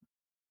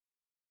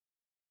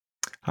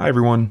Hi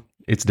everyone,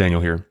 it's Daniel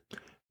here.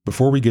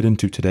 Before we get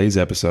into today's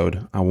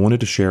episode, I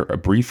wanted to share a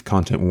brief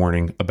content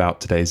warning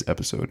about today's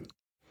episode.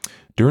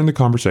 During the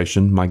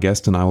conversation, my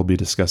guest and I will be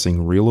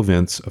discussing real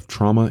events of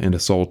trauma and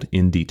assault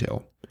in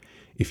detail.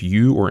 If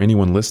you or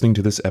anyone listening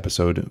to this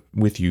episode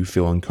with you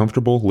feel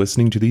uncomfortable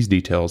listening to these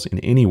details in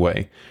any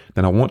way,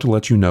 then I want to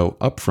let you know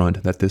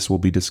upfront that this will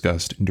be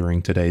discussed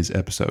during today's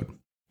episode.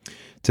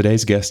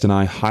 Today's guest and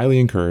I highly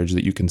encourage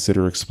that you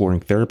consider exploring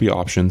therapy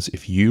options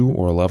if you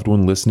or a loved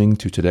one listening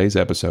to today's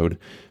episode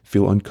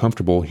feel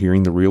uncomfortable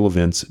hearing the real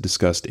events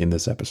discussed in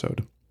this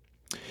episode.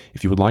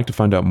 If you would like to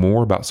find out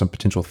more about some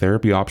potential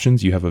therapy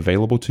options you have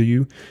available to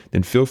you,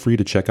 then feel free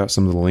to check out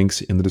some of the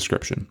links in the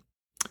description.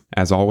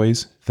 As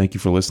always, thank you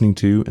for listening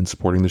to and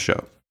supporting the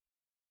show.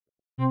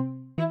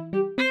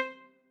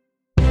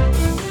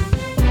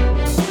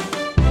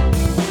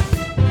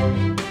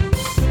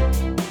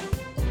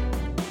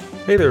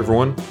 Hey there,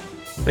 everyone.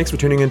 Thanks for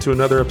tuning in to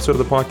another episode of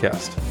the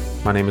podcast.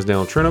 My name is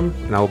Daniel Trinham,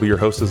 and I will be your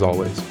host as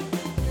always.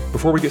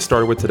 Before we get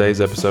started with today's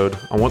episode,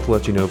 I want to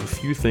let you know of a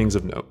few things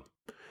of note.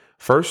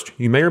 First,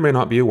 you may or may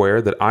not be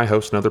aware that I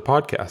host another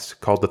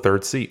podcast called The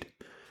Third Seat.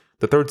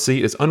 The Third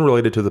Seat is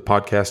unrelated to the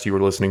podcast you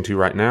are listening to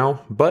right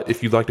now, but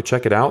if you'd like to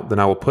check it out, then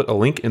I will put a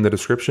link in the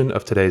description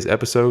of today's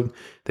episode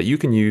that you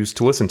can use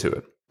to listen to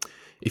it.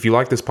 If you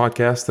like this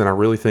podcast, then I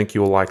really think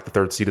you will like The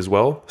Third Seat as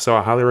well, so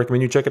I highly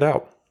recommend you check it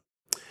out.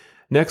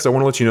 Next, I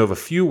want to let you know of a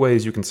few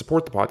ways you can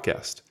support the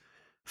podcast.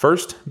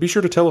 First, be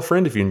sure to tell a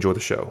friend if you enjoy the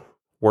show.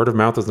 Word of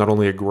mouth is not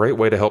only a great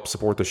way to help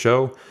support the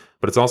show,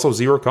 but it's also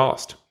zero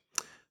cost.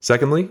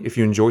 Secondly, if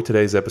you enjoyed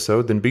today's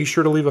episode, then be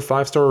sure to leave a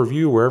 5-star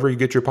review wherever you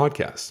get your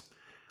podcasts.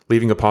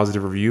 Leaving a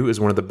positive review is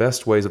one of the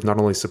best ways of not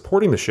only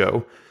supporting the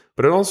show,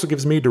 but it also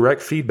gives me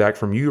direct feedback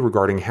from you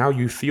regarding how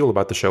you feel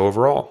about the show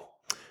overall.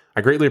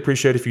 I greatly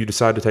appreciate if you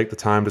decide to take the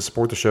time to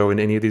support the show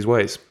in any of these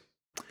ways.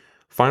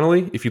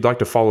 Finally, if you'd like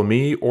to follow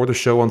me or the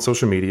show on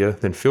social media,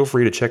 then feel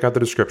free to check out the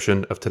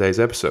description of today's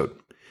episode.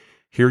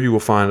 Here you will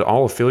find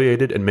all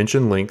affiliated and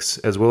mentioned links,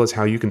 as well as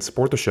how you can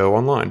support the show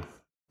online.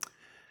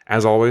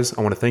 As always,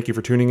 I want to thank you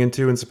for tuning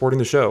into and supporting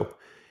the show.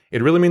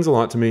 It really means a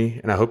lot to me,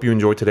 and I hope you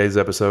enjoyed today's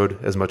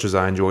episode as much as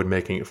I enjoyed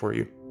making it for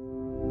you.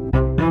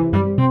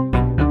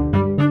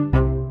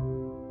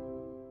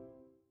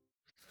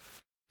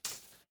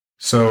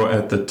 So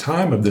at the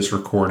time of this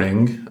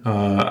recording,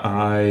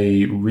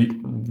 I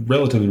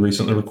relatively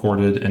recently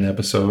recorded an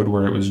episode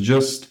where it was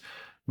just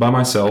by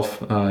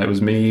myself. It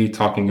was me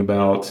talking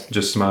about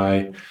just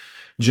my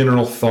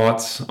general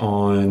thoughts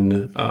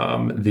on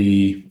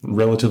the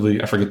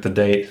relatively, I forget the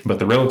date, but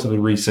the relatively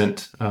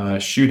recent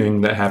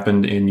shooting that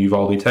happened in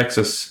Uvalde,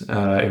 Texas.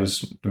 It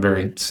was a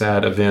very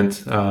sad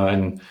event,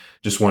 and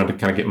just wanted to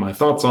kind of get my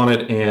thoughts on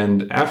it.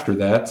 And after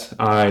that,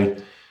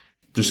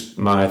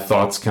 my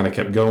thoughts kind of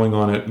kept going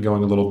on it,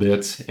 going a little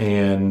bit.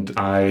 And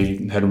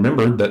I had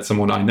remembered that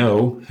someone I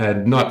know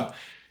had not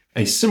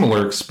a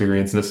similar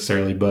experience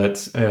necessarily,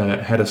 but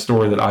had a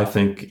story that I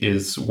think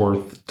is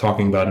worth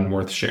talking about and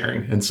worth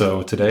sharing. And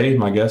so today,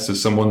 my guest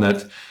is someone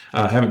that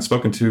I haven't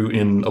spoken to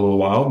in a little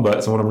while,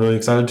 but someone I'm really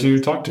excited to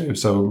talk to.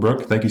 So,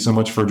 Brooke, thank you so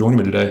much for joining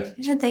me today.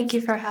 Yeah, thank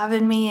you for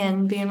having me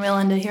and being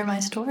willing to hear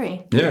my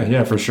story.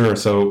 Yeah, for sure.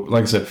 So,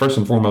 like I said, first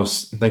and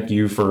foremost, thank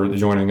you for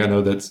joining. I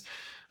know that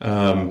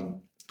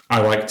I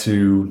like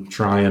to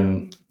try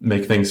and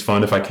make things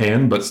fun if I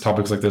can, but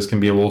topics like this can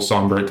be a little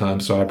somber at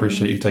times. So I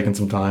appreciate you taking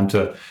some time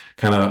to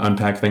kind of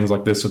unpack things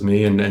like this with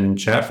me and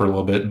chat for a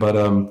little bit.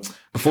 But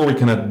before we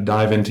kind of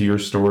dive into your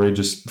story,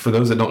 just for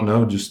those that don't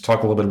know, just talk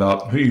a little bit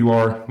about who you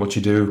are, what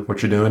you do,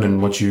 what you're doing,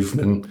 and what you've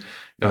been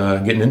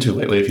getting into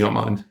lately, if you don't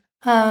mind.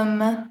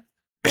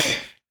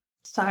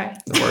 Sorry.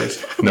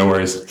 No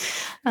worries.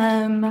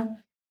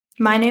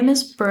 My name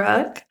is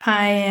Brooke.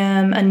 I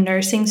am a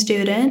nursing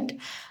student.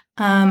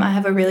 I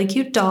have a really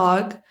cute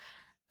dog.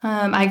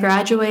 I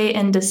graduate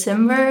in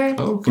December.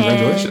 Oh,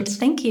 congratulations.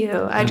 Thank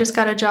you. I just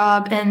got a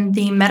job in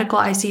the medical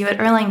ICU at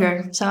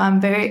Erlanger, so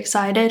I'm very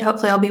excited.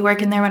 Hopefully I'll be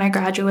working there when I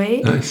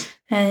graduate. Nice.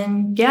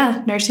 And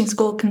yeah, nursing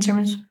school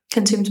consumes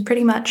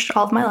pretty much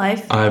all of my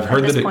life. I've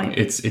heard that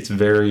it's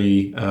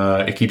very,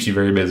 it keeps you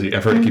very busy.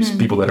 I've heard it keeps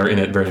people that are in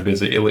it very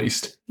busy, at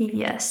least.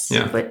 Yes.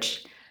 Yeah.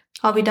 Which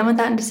I'll be done with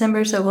that in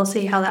December, so we'll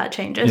see how that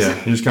changes. Yeah,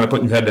 you're just kind of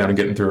putting your head down and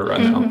getting through it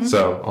right now.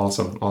 So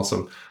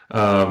awesome.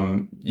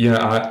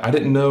 I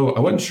didn't know, I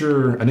wasn't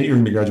sure, I knew you were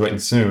going to be graduating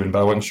soon, but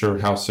I wasn't sure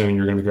how soon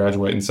you're going to be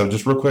graduating. So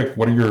just real quick,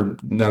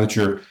 now that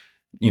you're,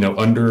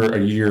 under a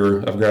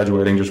year of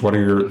graduating, just what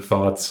are your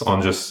thoughts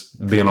on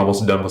just being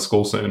almost done with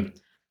school soon?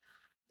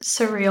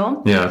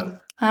 Surreal. Yeah.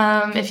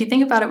 If you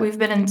think about it, we've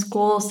been in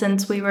school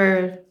since we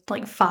were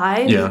like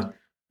 5. Yeah.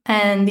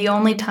 And the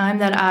only time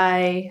that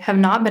I have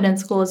not been in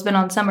school has been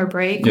on summer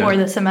break or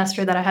the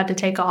semester that I had to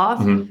take off.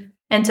 Mm-hmm.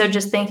 And so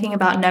just thinking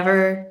about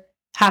never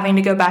having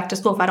to go back to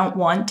school if I don't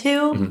want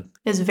to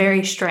is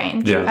very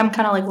strange. Yeah. I'm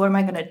kind of like, what am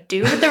I going to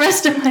do with the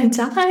rest of my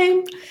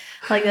time?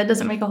 Like, that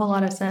doesn't make a whole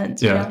lot of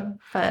sense. Yeah.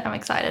 But I'm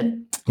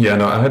excited. Yeah,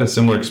 no, I had a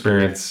similar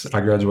experience.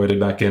 I graduated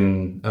back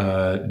in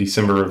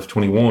December of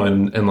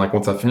 21. And like,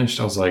 once I finished,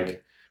 I was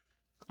like,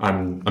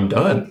 I'm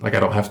done. Like I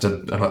don't have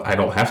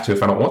to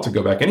if I don't want to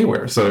go back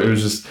anywhere. So it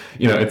was just,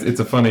 it's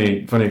a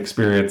funny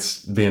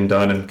experience being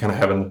done and kind of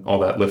having all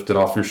that lifted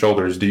off your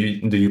shoulders. Do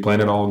you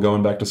plan at all on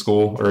going back to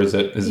school, or is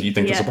you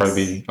think this will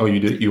probably be? Oh,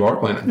 you are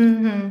planning.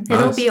 Mm-hmm. Nice.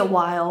 It'll be a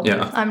while.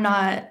 Yeah, I'm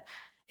not.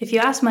 If you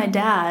ask my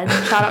dad,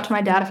 shout out to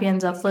my dad if he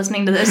ends up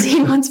listening to this,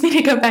 he wants me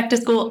to go back to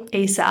school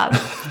ASAP.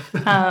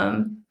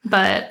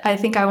 But I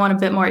think I want a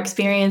bit more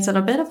experience and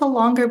a bit of a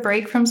longer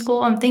break from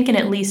school. I'm thinking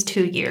at least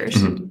 2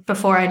 years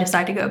before I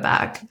decide to go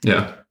back.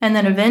 Yeah. And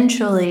then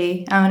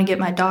eventually I want to get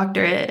my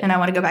doctorate and I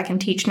want to go back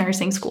and teach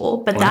nursing school.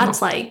 But that's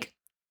like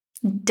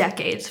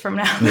decades from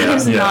now.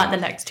 It's not the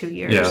next 2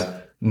 years.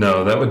 Yeah.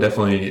 No, that would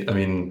definitely,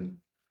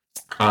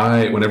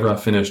 whenever I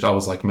finished, I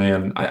was like,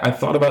 man, I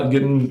thought about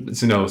getting,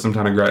 some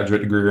kind of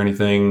graduate degree or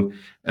anything.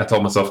 I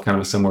told myself kind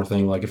of a similar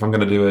thing. Like, if I'm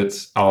going to do it,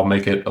 I'll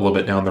make it a little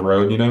bit down the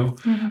road,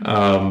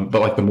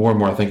 But like the more and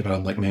more I think about it,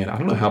 I'm like, man, I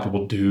don't know how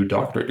people do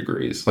doctorate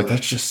degrees. Like,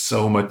 that's just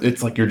so much.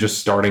 It's like you're just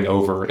starting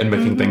over and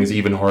making things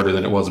even harder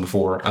than it was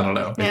before. I don't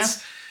know. Yeah.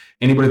 It's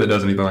anybody that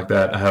does anything like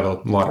that, I have a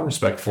lot of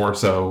respect for.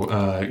 So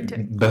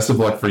best of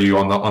luck for you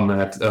on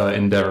that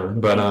endeavor.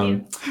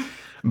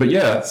 But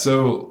yeah,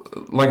 so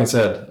like I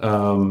said,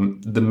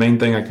 the main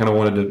thing I kind of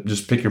wanted to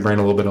just pick your brain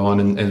a little bit on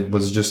and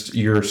was just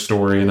your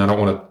story. And I don't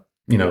want to,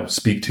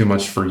 speak too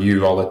much for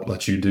you. I'll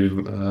let you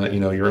do,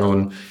 your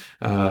own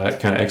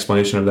kind of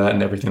explanation of that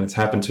and everything that's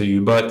happened to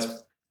you. But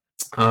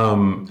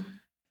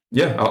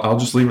yeah, I'll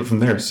just leave it from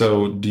there.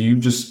 So do you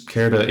just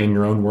care to, in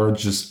your own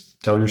words,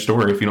 just tell your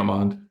story if you don't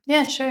mind?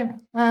 Yeah, sure.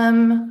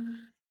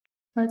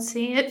 Let's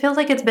see. It feels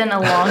like it's been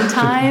a long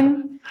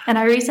time. And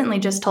I recently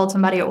just told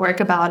somebody at work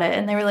about it,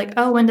 and they were like,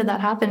 oh, when did that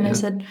happen? And I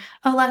said,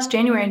 oh, last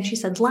January. And she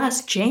said,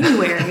 last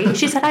January?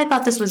 She said, I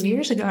thought this was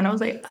years ago. And I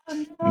was like,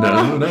 oh,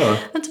 no.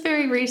 That's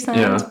very recent.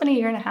 Yeah. It's been a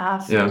year and a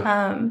half.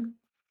 Yeah.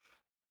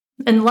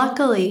 And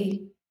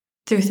luckily,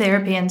 through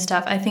therapy and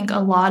stuff, I think a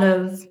lot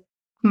of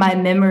my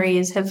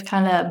memories have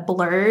kind of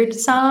blurred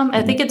some.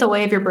 I think it's a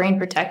way of your brain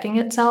protecting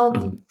itself.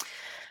 Is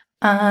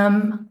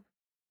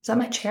that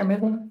my chair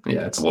moving?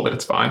 Yeah, it's a little bit.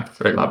 It's fine.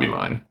 It might be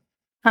mine.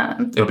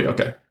 It'll be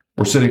okay.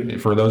 We're sitting,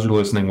 for those who are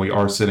listening, we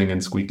are sitting in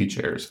squeaky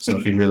chairs. So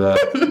if you hear that,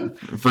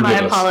 forgive us. My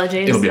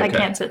apologies. It'll be okay. I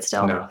can't sit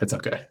still. No, it's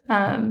okay.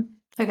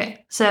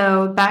 Okay.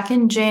 So back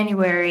in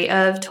January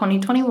of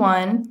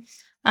 2021,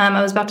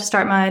 I was about to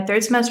start my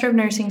 3rd semester of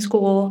nursing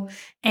school,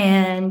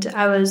 and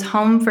I was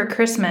home for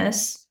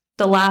Christmas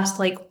the last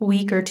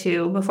week or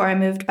 2 before I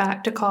moved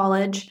back to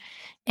college.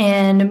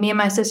 And me and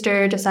my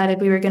sister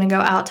decided we were going to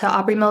go out to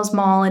Opry Mills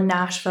Mall in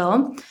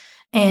Nashville.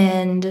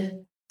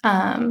 And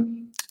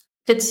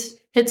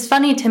it's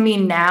funny to me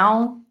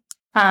now.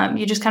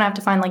 You just kind of have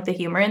to find the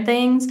humor in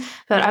things.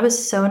 But I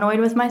was so annoyed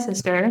with my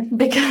sister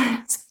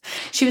because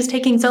she was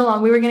taking so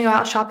long. We were going to go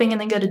out shopping and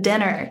then go to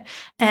dinner.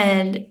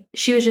 And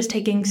she was just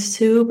taking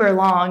super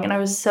long. And I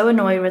was so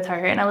annoyed with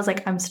her. And I was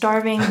like, I'm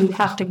starving. We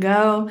have to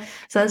go.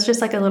 So that's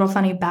just a little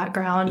funny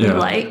background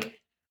of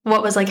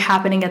what was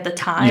happening at the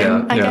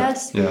time, I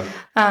guess. Yeah.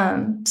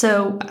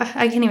 So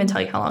I can't even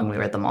tell you how long we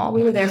were at the mall.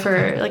 We were there for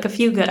a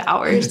few good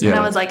hours. And I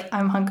was like,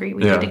 I'm hungry.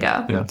 We need to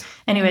go. Yeah.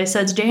 Anyway, so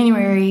it's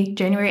January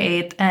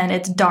 8th, and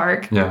it's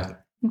dark. Yeah.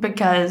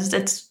 Because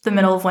it's the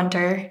middle of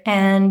winter.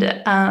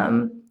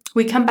 And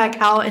we come back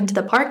out into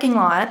the parking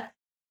lot.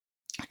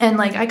 And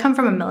I come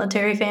from a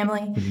military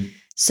family. Mm-hmm.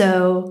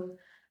 So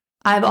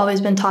I've always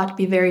been taught to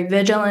be very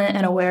vigilant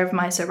and aware of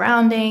my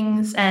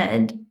surroundings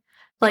and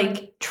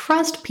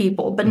trust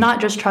people, but not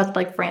just trust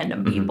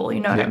random people. You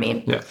know what I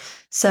mean? Yeah.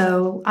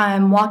 So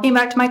I'm walking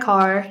back to my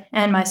car,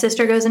 and my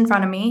sister goes in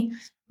front of me.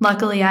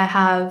 Luckily, I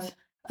have,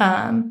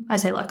 I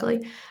say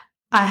luckily,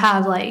 I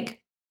have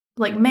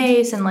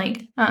mace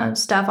and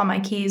stuff on my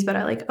keys, but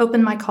I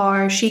open my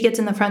car. She gets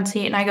in the front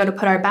seat, and I go to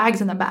put our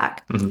bags in the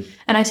back. Mm-hmm.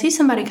 And I see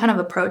somebody kind of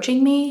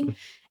approaching me,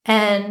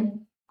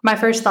 and my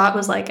first thought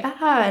was and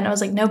I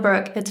was like, no,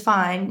 Brooke, it's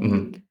fine.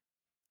 Mm-hmm.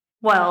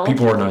 Well,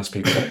 people are nice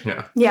people.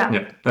 Yeah.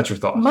 Yeah. That's your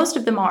thought. Most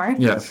of them are.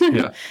 Yeah.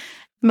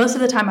 Most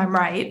of the time I'm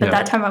right, but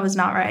that time I was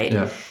not right.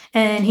 Yeah.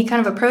 And he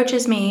kind of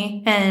approaches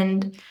me,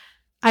 and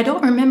I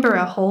don't remember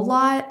a whole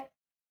lot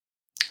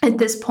at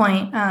this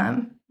point.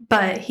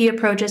 But he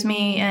approaches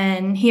me,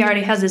 and he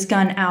already has his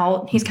gun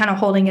out. He's kind of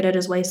holding it at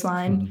his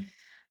waistline. Mm-hmm.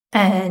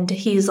 And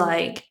he's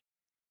like,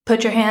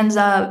 put your hands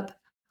up.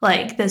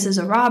 This is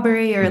a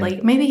robbery, or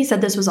maybe he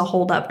said this was a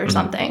holdup or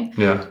something.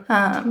 Yeah.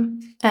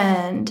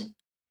 And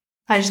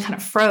I just kind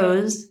of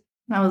froze,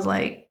 and I was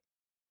like,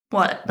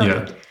 what?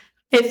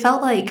 It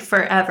felt like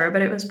forever,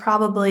 but it was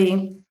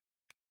probably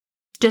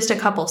just a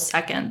couple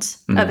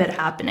seconds of it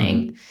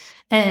happening. Mm-hmm.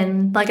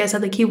 And like I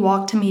said, he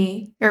walked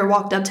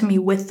up to me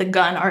with the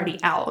gun already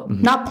out,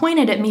 not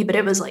pointed at me, but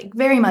it was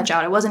very much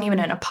out. It wasn't even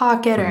in a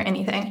pocket or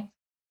anything.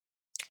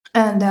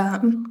 And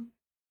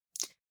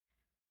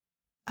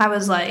I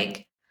was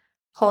like,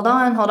 hold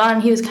on.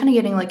 He was kind of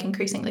getting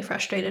increasingly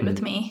frustrated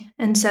with me.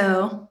 And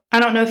so I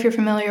don't know if you're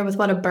familiar with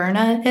what a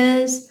Byrna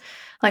is.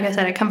 like I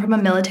said, I come from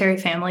a military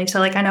family, so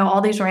like I know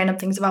all these random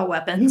things about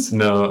weapons.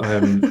 No,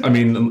 I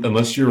mean,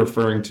 unless you're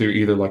referring to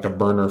either like a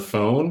burner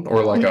phone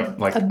or like a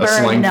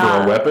slang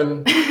for a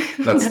weapon,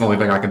 that's the only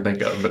thing I can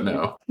think of. But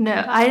no,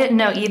 I didn't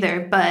know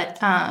either. But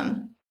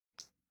I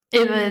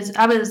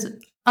was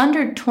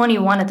under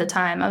 21 at the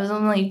time. I was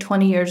only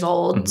 20 years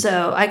old,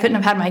 so I couldn't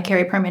have had my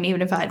carry permit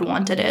even if I had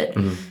wanted it,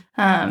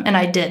 and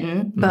I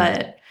didn't.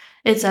 But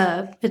it's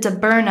a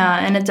Byrna,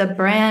 and it's a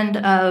brand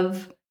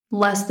of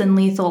less than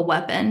lethal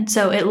weapon.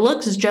 So it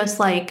looks just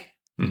like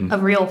a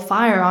real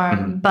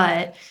firearm,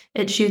 but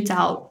it shoots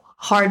out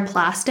hard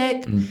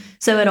plastic.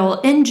 So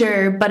it'll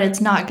injure, but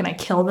it's not going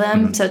to kill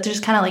them. So it's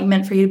just kind of like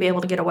meant for you to be able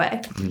to get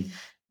away.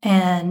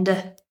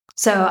 And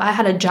so I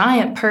had a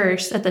giant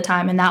purse at the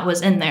time, and that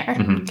was in there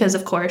because,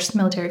 of course,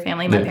 military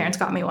family, my parents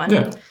got me one.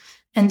 Yeah.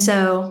 And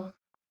so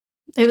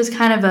it was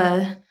kind of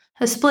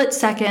a split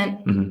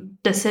second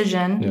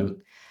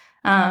decision.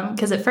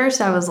 Because at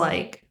first I was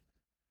like,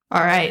 all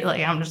right,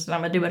 like I'm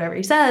gonna do whatever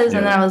he says.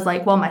 And then I was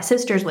like, well, my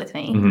sister's with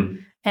me,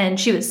 and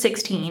she was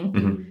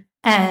 16.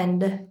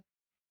 And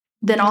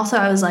then also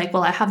I was like,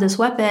 well, I have this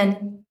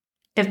weapon.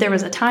 If there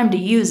was a time to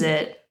use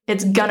it,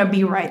 it's gonna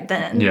be right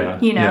then,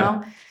 you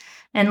know?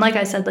 And like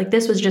I said, like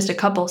this was just a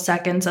couple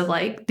seconds of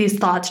like these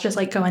thoughts just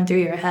like going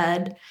through your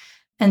head.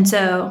 And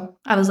so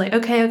I was like,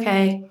 okay.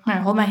 And I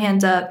hold my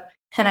hands up,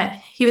 and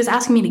he was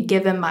asking me to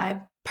give him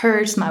my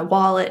purse, my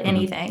wallet,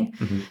 anything.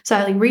 So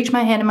I like reach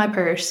my hand in my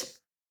purse,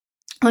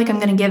 like I'm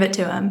going to give it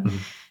to him.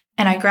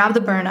 And I grab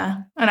the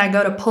Byrna and I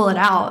go to pull it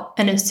out.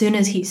 And as soon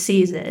as he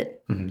sees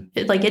it,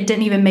 it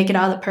didn't even make it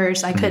out of the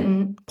purse. I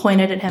couldn't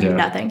point it at him,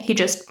 nothing. He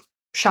just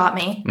shot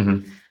me,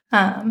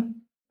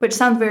 which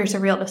sounds very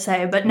surreal to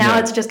say. But now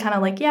it's just kind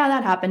of like,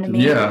 that happened to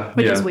me,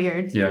 which is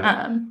weird.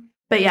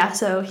 But yeah,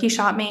 so he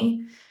shot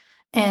me.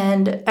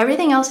 And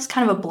everything else is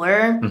kind of a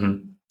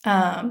blur.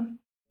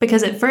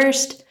 Because at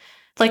first,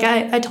 like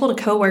I told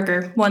a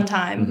coworker one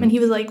time, and he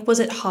was like, was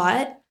it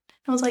hot?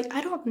 I was like, I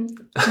don't know.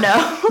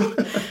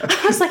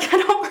 I was like, I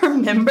don't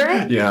remember.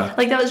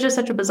 Like that was just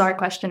such a bizarre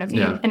question of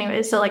me.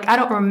 Anyway, so like I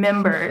don't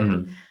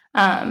remember.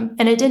 And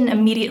it didn't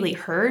immediately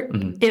hurt.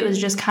 It was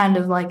just kind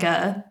of like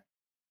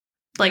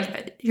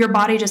your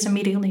body just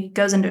immediately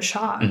goes into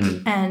shock.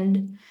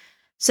 And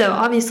so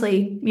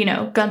obviously,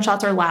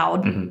 gunshots are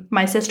loud.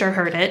 My sister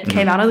heard it,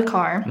 came out of the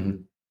car.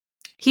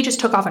 He just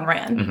took off and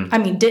ran. I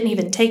mean, didn't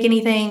even take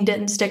anything,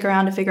 didn't stick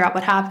around to figure out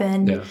what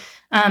happened.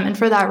 And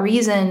for that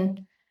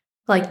reason,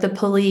 like the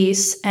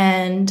police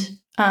and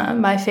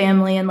my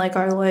family and like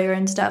our lawyer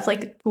and stuff,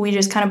 like we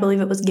just kind of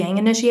believe it was gang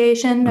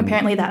initiation.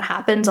 Apparently that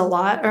happens a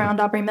lot around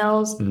Aubrey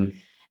Mills.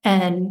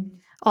 And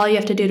all you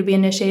have to do to be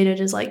initiated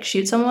is like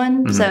shoot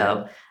someone.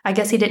 So I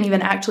guess he didn't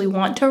even actually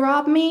want to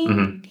rob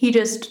me. He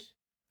just,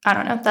 I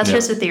don't know. That's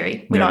just a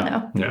theory. We don't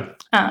know.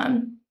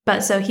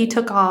 But so he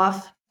took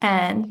off,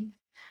 and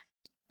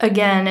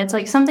again, it's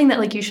like something that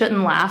like you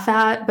shouldn't laugh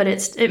at, but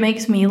it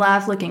makes me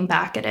laugh looking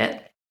back at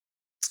it.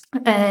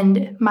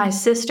 And my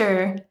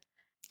sister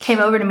came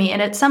over to me,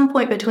 and at some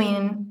point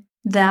between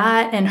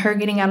that and her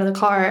getting out of the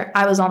car,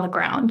 I was on the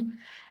ground.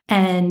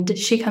 And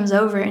she comes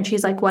over and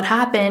she's like, what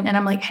happened? And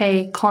I'm like,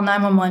 hey, call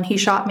 911. He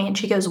shot me. And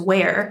she goes,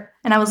 where?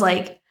 And I was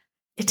like,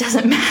 it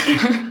doesn't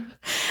matter.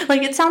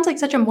 Like, it sounds like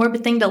such a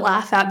morbid thing to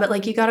laugh at, but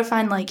like you got to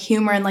find like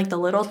humor in like the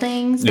little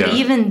things. But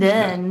even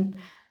then,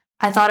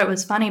 I thought it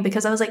was funny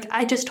because I was like,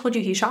 I just told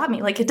you he shot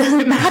me. Like, it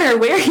doesn't matter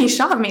where he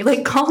shot me.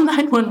 Like, call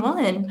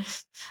 911.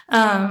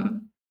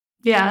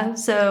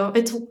 So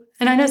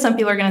and I know some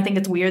people are going to think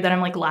it's weird that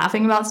I'm like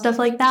laughing about stuff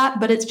like that,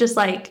 but it's just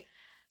like,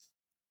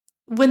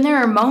 when there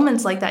are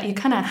moments like that, you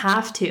kind of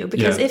have to,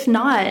 because if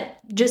not,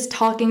 just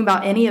talking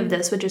about any of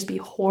this would just be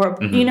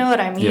horrible. You know what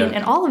I mean?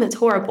 And all of it's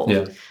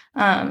horrible.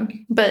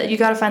 But you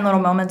got to find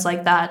little moments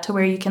like that to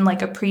where you can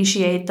like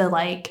appreciate the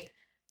like,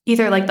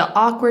 either like the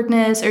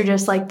awkwardness or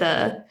just like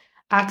the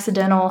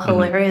accidental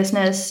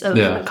hilariousness of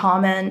the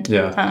comment.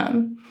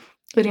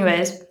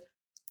 Anyways,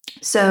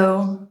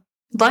 so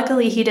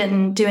luckily he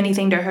didn't do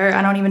anything to her.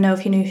 I don't even know if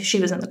he knew she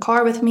was in the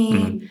car with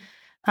me.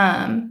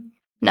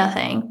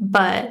 Nothing.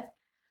 But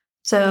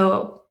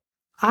so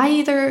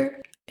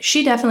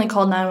she definitely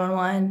called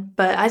 911,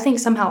 but I think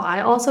somehow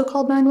I also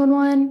called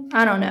 911.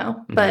 I don't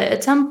know. But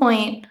at some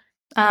point,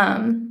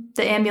 the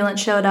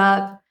ambulance showed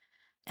up.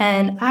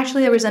 And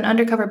actually, there was an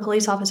undercover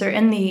police officer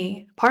in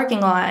the parking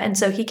lot. And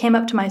so he came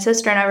up to my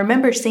sister, and I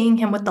remember seeing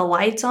him with the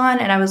lights on,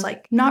 and I was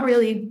like, not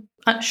really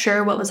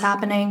sure what was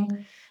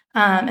happening.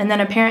 And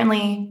then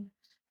apparently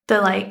the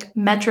like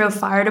Metro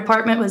Fire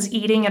Department was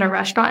eating at a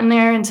restaurant in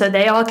there. And so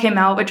they all came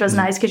out, which was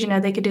nice because,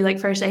 they could do like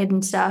first aid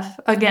and stuff.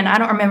 Again, I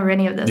don't remember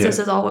any of this. This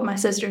is all what my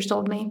sisters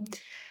told me.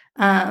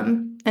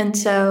 And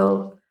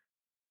so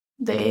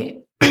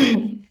they,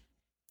 they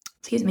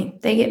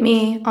get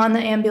me on the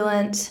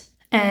ambulance.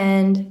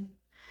 And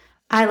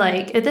I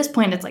like, at this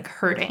point, it's like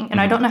hurting. And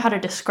I don't know how to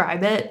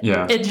describe it.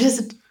 It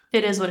just,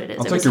 it is what it is.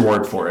 I'll take your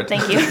word for it.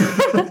 Thank you.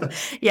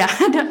 Yeah.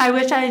 I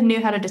wish I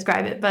knew how to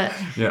describe it, but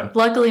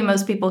luckily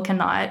most people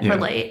cannot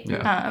relate.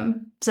 Yeah.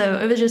 So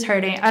it was just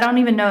hurting. I don't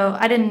even know.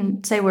 I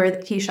didn't say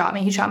where he shot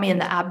me. He shot me in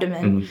the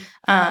abdomen,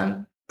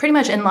 pretty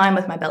much in line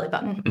with my belly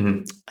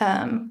button.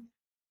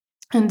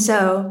 And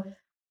so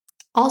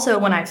also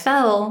when I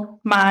fell,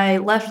 my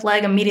left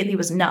leg immediately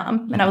was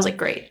numb. And I was like,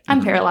 great,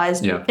 I'm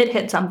paralyzed. Yeah. It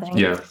hit something.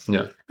 Yeah.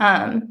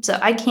 So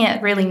I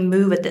can't really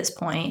move at this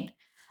point.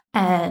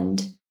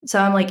 And so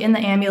I'm like in the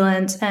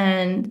ambulance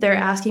and they're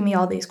asking me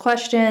all these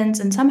questions,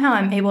 and somehow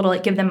I'm able to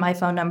like give them my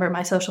phone number,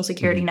 my social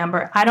security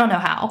number. I don't know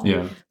how,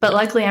 but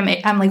luckily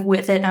I'm like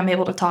with it. And I'm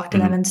able to talk to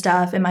them and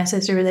stuff. And my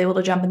sister was able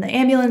to jump in the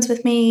ambulance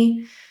with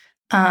me.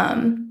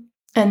 And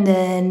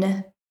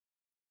then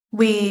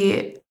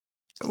we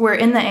were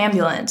in the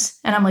ambulance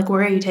and I'm like,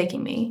 where are you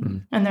taking me?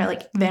 And they're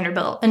like,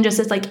 Vanderbilt. And just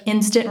it's like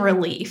instant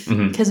relief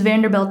because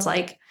Vanderbilt's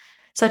like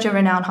such a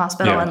renowned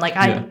hospital. And like,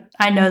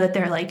 I know that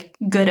they're like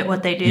good at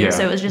what they do.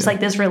 So it was just like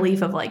this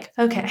relief of like,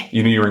 okay.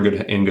 You knew you were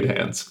in good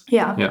hands.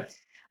 Yeah.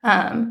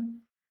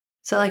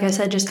 So like I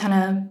said, just kind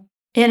of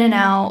in and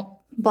out,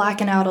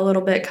 blacking out a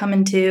little bit,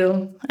 coming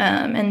to.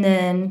 And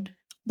then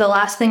the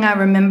last thing I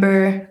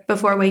remember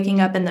before waking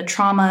up in the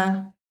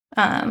trauma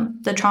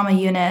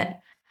unit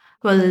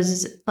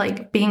was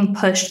like being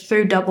pushed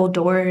through double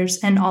doors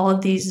and all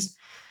of these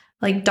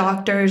like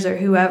doctors or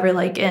whoever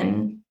like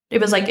it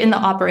was like in the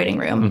operating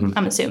room,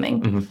 I'm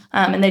assuming.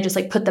 And they just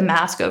like put the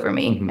mask over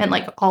me and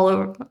like all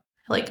over,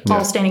 like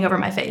all standing over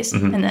my face.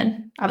 And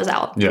then I was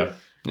out. Yeah.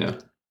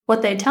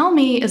 What they tell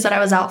me is that I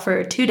was out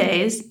for 2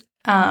 days.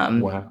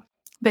 Wow.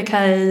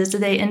 Because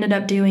they ended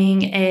up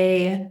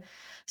doing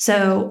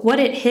so what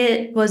it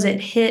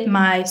hit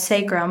my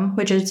sacrum,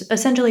 which is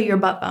essentially your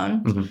butt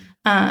bone.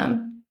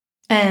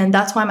 And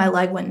that's why my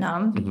leg went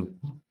numb.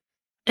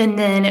 And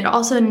then it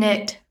also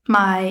nicked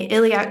my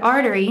iliac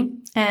artery.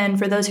 And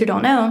for those who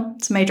don't know,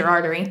 it's a major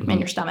artery in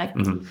your stomach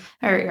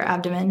or your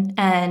abdomen.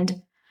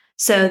 And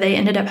so they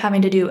ended up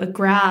having to do a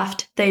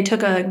graft. They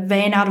took a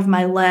vein out of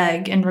my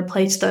leg and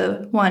replaced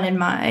the one in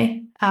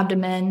my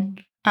abdomen.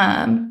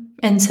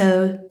 And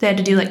so they had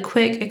to do like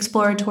quick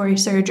exploratory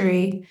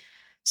surgery.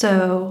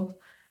 So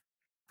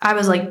I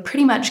was like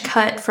pretty much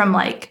cut from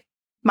like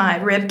my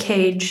rib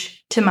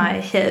cage to my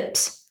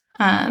hips.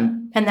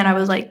 And then I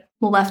was like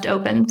left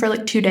open for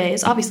like 2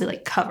 days, obviously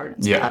like covered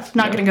and stuff.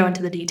 Not going to go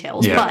into the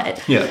details,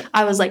 but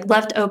I was like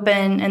left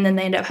open, and then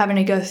they ended up having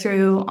to go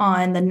through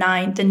on the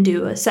 9th and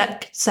do a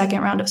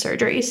second round of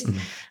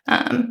surgeries.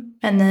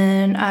 And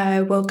then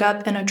I woke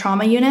up in a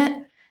trauma unit,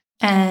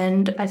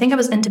 and I think I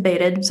was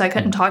intubated, so I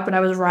couldn't talk, but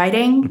I was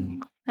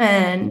writing.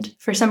 And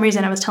for some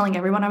reason I was telling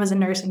everyone I was in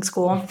nursing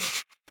school.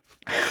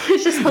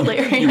 It's just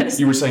hilarious.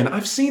 You were saying,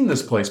 I've seen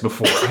this place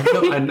before.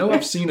 I know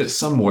I've seen it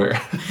somewhere.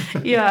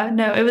 Yeah,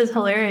 no, it was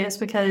hilarious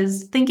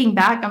because thinking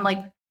back, I'm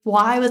like,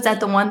 why was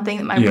that the one thing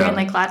that my brain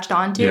like latched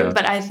onto? Yeah.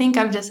 But I think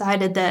I've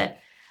decided that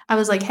I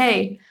was like,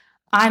 hey,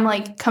 I'm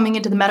like coming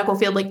into the medical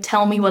field, like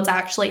tell me what's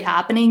actually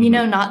happening, you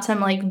know, not some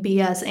like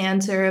BS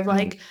answer of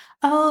like,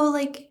 oh,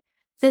 like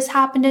this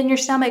happened in your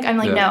stomach. I'm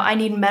like, no, I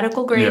need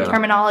medical grade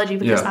terminology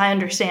because I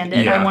understand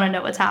it. I want to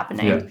know what's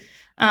happening.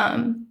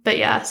 But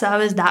yeah, so I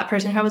was that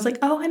person who I was like,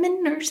 oh, I'm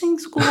in nursing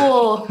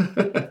school.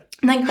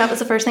 Like that was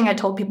the first thing I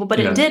told people, but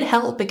it did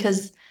help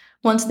because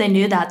once they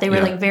knew that, they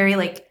were like very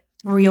like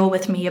real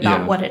with me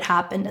about what had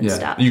happened and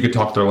stuff. You could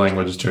talk their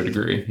language to a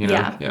degree, you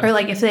know? Or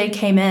like if they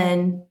came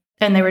in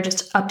and they were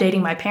just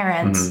updating my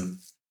parents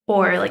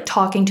or like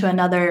talking to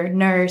another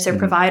nurse or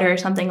provider or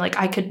something, like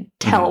I could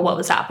tell what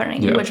was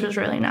happening, which was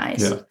really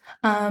nice.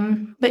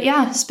 But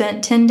yeah,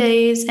 spent 10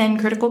 days in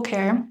critical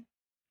care.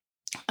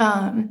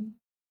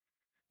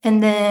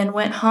 And then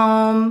went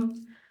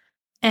home,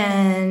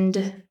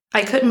 and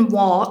I couldn't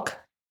walk,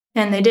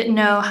 and they didn't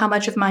know how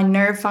much of my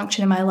nerve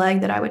function in my leg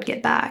that I would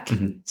get back.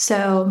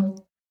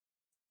 So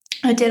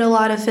I did a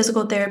lot of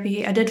physical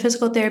therapy. I did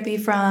physical therapy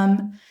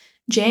from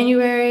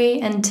January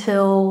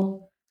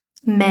until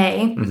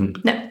May.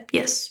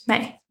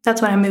 May.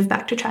 That's when I moved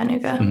back to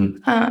Chattanooga.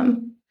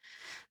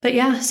 But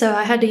yeah, so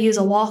I had to use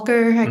a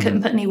walker. I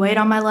couldn't put any weight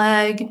on my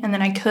leg, and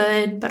then I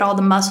could, but all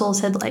the muscles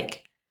had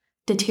like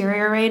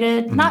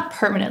deteriorated, not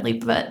permanently,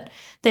 but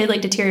they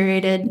like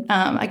deteriorated.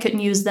 I couldn't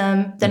use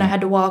them. Then I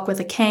had to walk with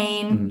a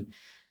cane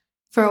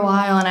for a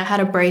while, and I had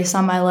a brace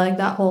on my leg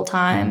that whole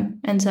time.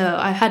 And so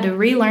I had to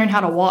relearn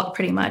how to walk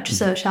pretty much.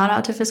 So shout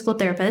out to physical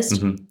therapists.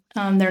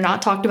 They're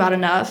not talked about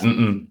enough.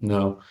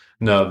 No.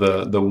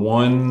 The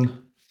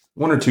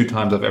one or two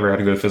times I've ever had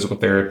to go to physical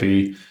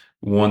therapy,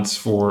 once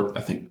for,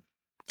 I think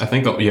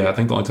the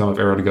only time I've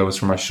ever had to go was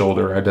for my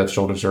shoulder. I had to have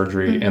shoulder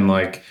surgery. And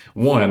like,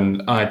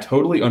 one, I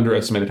totally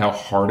underestimated how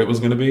hard it was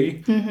going to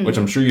be, which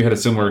I'm sure you had a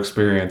similar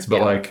experience,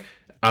 but like,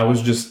 I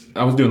was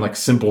doing like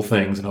simple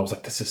things, and I was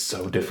like, this is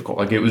so difficult.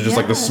 Like, it was just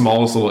like the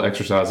smallest little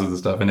exercises and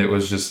stuff. And it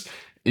was just,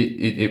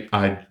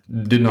 I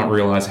did not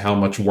realize how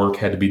much work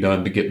had to be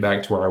done to get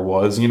back to where I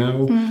was, you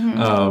know?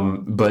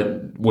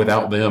 But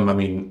without them, I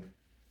mean,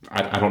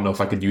 I don't know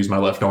if I could use my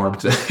left arm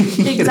to,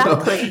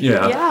 exactly.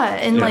 Yeah.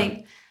 And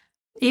like,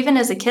 even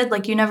as a kid,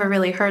 like, you never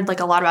really heard, like,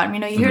 a lot about them.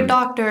 You know, you hear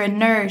doctor and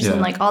nurse and,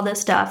 like, all this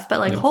stuff. But,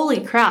 like, holy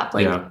crap,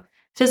 like,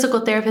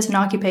 physical therapists and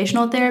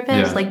occupational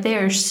therapists, like, they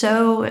are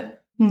so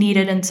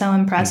needed and so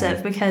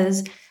impressive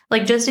because,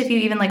 like, just if you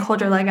even, like, hold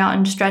your leg out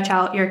and stretch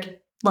out your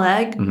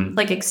leg,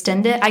 like,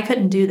 extend it, I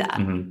couldn't do that.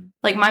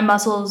 Like, my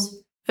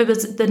muscles, it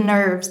was the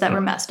nerves that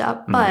were messed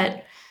up.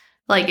 But,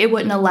 like, it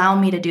wouldn't allow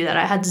me to do that.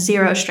 I had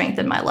zero strength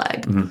in my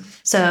leg.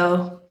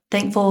 So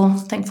thankful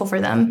for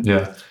them.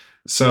 Yeah.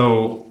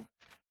 So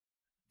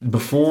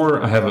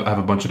before I have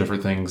a bunch of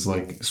different things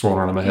like swirling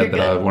around in my head that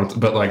I want to,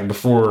 but like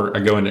before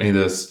I go into any of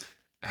this,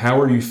 how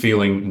are you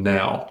feeling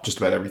now just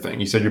about everything?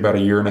 You said you're about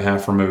 1.5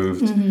 years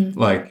removed.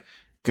 Like,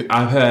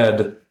 I've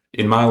had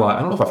in my life, I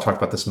don't know if I've talked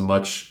about this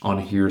much on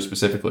here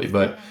specifically,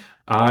 but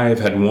I've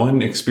had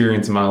one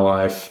experience in my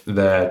life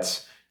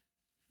that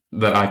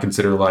I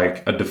consider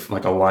like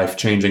a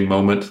life-changing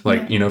moment.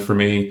 Like, you know, for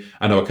me,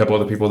 I know a couple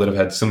other people that have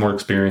had similar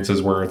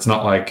experiences where it's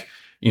not like,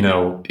 you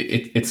know,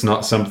 it's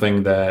not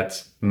something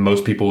that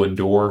most people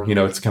endure. You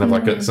know, it's kind of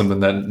like something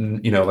that,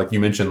 you know, like you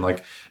mentioned,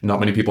 like not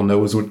many people know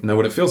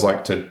what it feels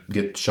like to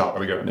get shot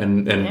with a gun.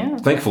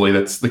 And thankfully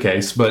that's the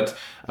case. But,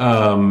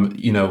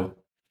 you know,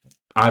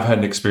 I've had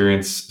an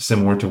experience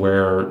similar to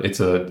where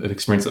it's an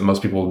experience that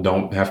most people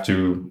don't have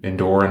to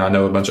endure. And I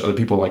know a bunch of other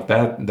people like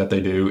that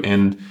they do.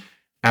 And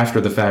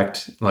after the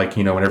fact, like,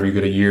 you know, whenever you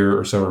get 1 year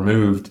or so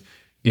removed,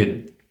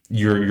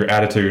 your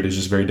attitude is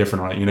just very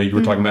different on it. You know, you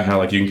were talking about how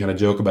like you can kind of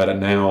joke about it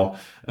now.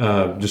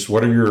 Just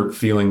what are your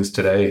feelings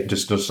today?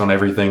 Just on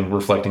everything,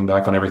 reflecting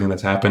back on everything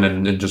that's happened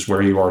and just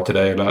where you are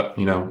today about,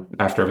 you know,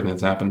 after everything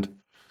that's happened.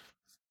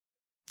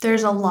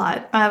 There's a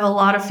lot. I have a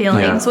lot of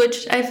feelings,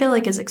 which I feel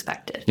like is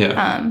expected.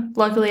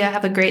 Luckily, I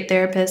have a great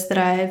therapist that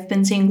I've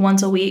been seeing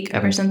once a week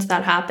ever since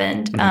that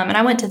happened. And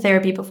I went to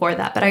therapy before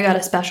that, but I got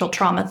a special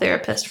trauma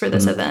therapist for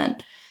this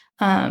event.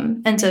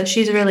 And so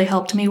she's really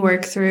helped me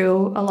work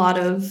through a lot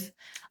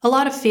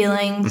of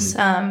feelings.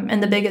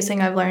 And the biggest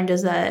thing I've learned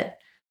is that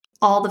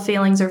all the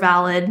feelings are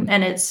valid,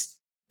 and it's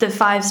the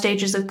 5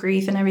 stages of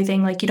grief and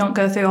everything. Like, you don't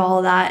go through all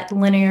of that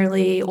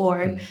linearly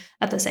or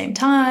at the same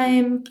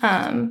time.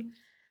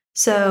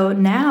 So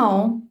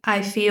now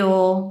I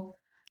feel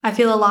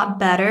a lot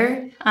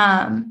better.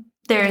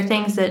 There are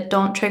things that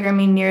don't trigger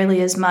me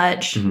nearly as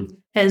much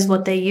as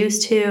what they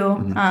used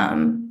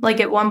to. Like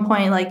at one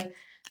point, like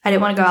I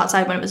didn't want to go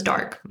outside when it was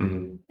dark.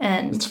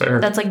 And that's fair.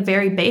 That's like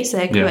very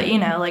basic, but you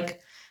know,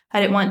 like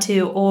I didn't want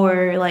to,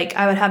 or like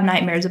I would have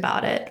nightmares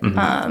about it.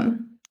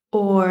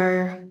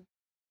 Or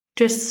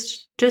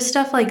just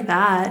stuff like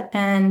that.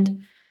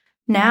 And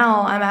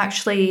now I'm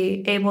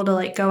actually able to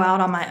like go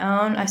out on my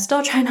own. I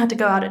still try not to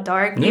go out at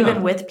dark,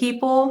 even with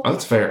people. Oh,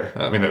 that's fair.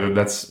 I mean,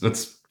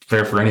 that's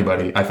fair for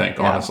anybody, I think,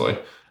 honestly.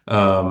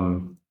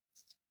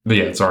 But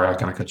yeah, sorry, I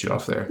kind of cut you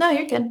off there. No,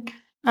 you're good.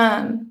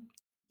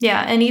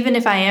 Yeah, and even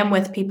if I am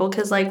with people,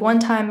 because like one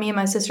time me and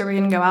my sister were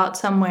going to go out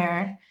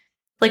somewhere,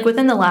 like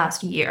within the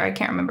last year, I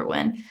can't remember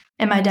when.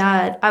 And my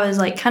dad, I was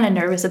like kind of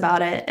nervous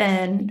about it.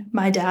 And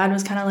my dad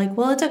was kind of like,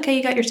 well, it's okay.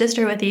 You got your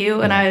sister with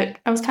you. And I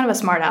was kind of a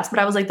smart ass, but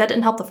I was like, that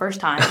didn't help the first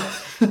time.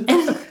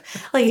 And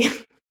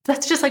like,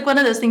 that's just like one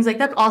of those things, like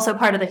that's also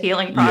part of the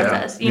healing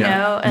process, you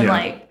know? And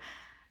like,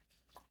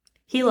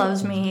 he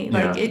loves me.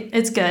 Like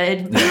it's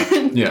good.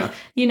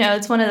 You know,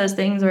 it's one of those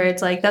things where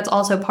it's like, that's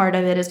also part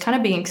of it is kind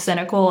of being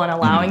cynical and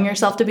allowing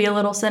yourself to be a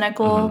little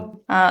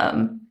cynical.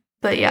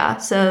 But yeah,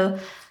 so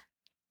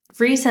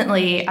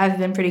recently I've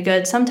been pretty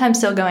good. Sometimes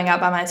still going out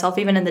by myself,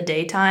 even in the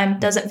daytime,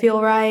 doesn't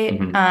feel right.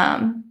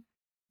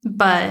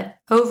 But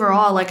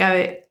overall, like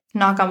I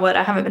knock on wood,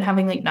 I haven't been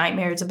having like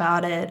nightmares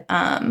about it.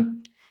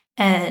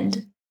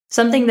 And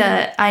something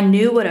that I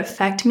knew would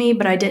affect me,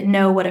 but I didn't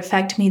know would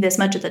affect me this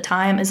much at the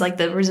time is like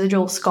the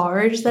residual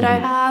scars that I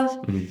have.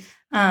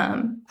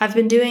 I've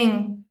been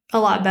doing a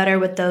lot better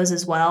with those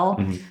as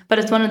well. But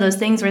it's one of those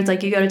things where it's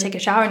like you go to take a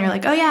shower and you're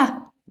like, oh yeah,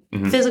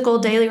 physical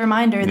daily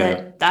reminder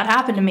that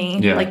happened to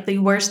me, like the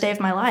worst day of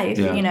my life,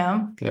 you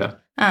know?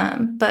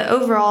 But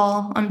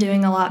overall, I'm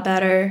doing a lot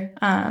better.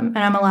 And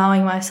I'm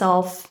allowing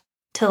myself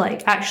to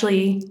like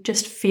actually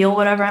just feel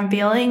whatever I'm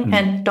feeling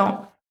and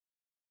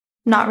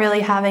not really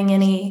having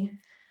any,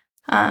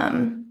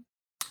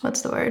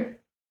 what's the word?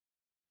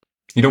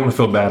 You don't want to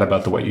feel bad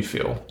about the way you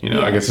feel, you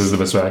know, I guess is the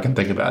best way I can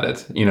think about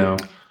it, you know?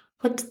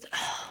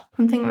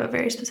 I'm thinking of a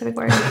very specific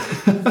word.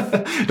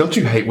 Don't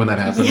you hate when that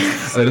happens?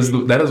 Yes.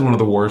 That is one of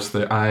the worst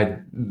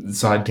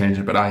side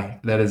tangent, but I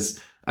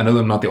know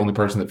I'm not the only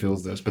person that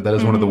feels this, but that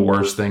is one of the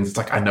worst things. It's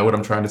like, I know what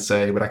I'm trying to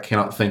say, but I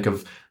cannot think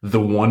of the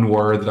one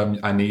word that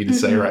I need to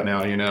say right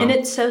now, you know? And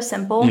it's so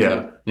simple.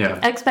 Yeah.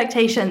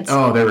 Expectations.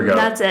 Oh, there we go.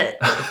 That's it.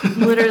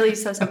 Literally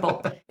so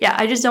simple. Yeah,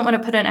 I just don't want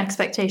to put an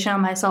expectation on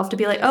myself to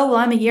be like, oh, well,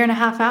 I'm 1.5 years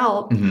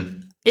out.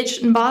 It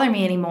shouldn't bother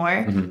me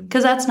anymore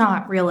because that's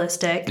not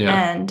realistic.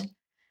 And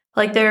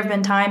like there have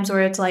been times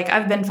where it's like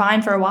I've been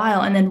fine for a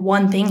while and then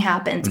one thing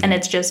happens and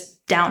it's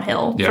just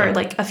downhill for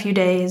like a few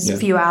days, a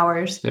few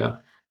hours.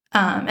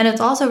 And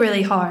it's also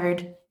really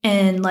hard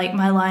in like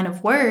my line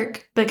of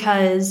work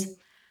because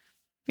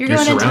you're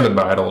going surrounded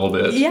by it a little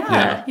bit.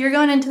 You're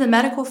going into the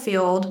medical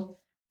field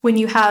when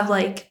you have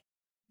like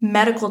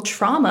medical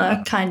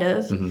trauma kind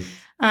of,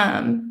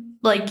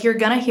 like you're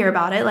going to hear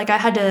about it. Like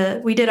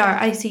we did our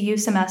ICU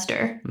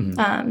semester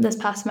this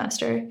past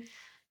semester.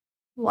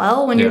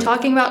 Well, when you're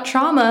talking about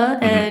trauma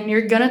and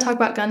you're going to talk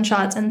about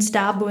gunshots and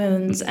stab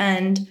wounds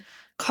and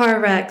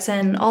car wrecks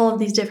and all of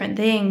these different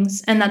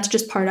things, and that's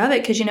just part of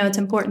it because, it's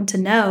important to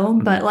know.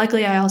 But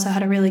luckily, I also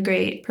had a really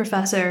great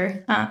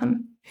professor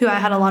who I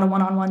had a lot of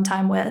one-on-one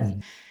time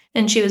with,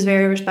 and she was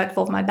very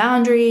respectful of my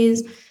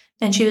boundaries,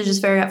 and she was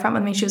just very upfront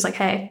with me. She was like,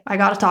 hey, I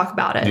got to talk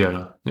about it.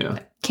 Yeah.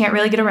 Can't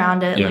really get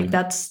around it. Like,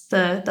 that's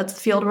the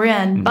field we're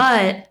in.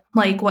 But,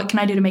 like, what can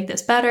I do to make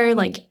this better?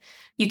 Like,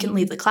 you can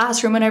leave the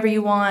classroom whenever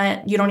you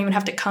want. You don't even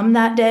have to come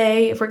that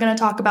day if we're going to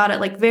talk about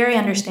it. Like, very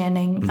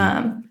understanding.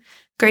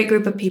 Great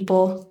group of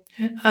people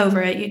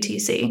over at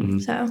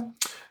UTC. So,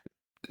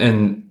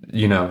 and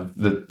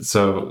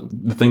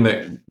the thing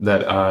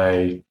that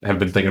I have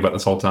been thinking about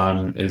this whole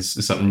time is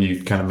something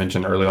you kind of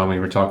mentioned early on when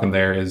we were talking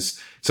there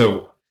is,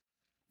 so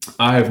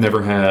I have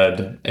never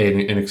had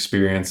an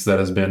experience that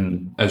has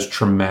been as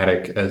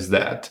traumatic as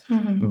that.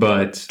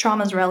 But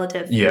trauma's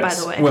relative, by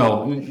the way.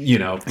 Well,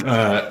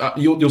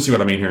 you'll see what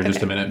I mean here in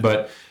just a minute.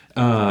 But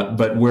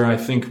where I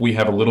think we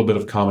have a little bit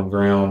of common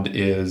ground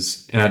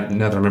is, and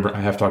now that I remember, I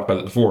have talked about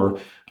it before,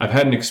 I've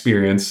had an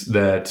experience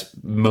that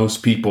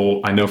most people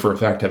I know for a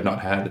fact have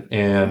not had.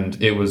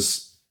 And it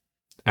was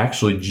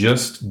actually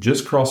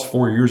just crossed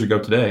 4 years ago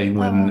today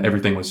when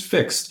everything was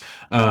fixed.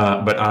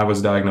 But I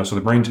was diagnosed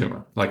with a brain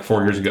tumor like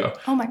 4 years ago.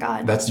 Oh my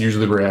God. That's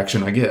usually the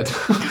reaction I get.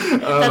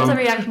 That's the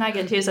reaction I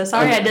get too. So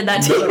sorry I did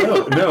that to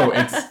you. No,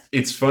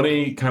 it's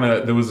funny. Kind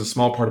of, there was a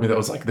small part of me that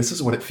was like, this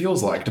is what it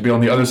feels like to be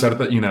on the other side of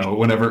that,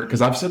 whenever,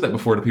 because I've said that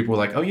before to people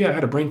like, oh yeah, I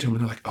had a brain tumor.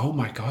 And they're like, oh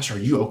my gosh, are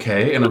you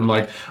okay? And I'm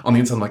like, on the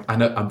inside, I'm like, I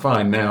know I'm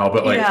fine now.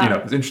 But like,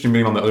 it's interesting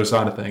being on the other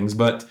side of things.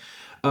 But,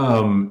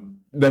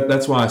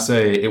 that's why I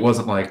say it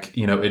wasn't like,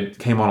 it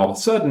came on all of a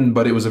sudden,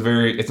 but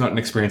it's not an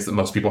experience that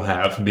most people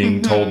have,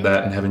 being told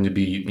that and having to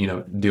be,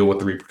 deal with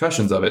the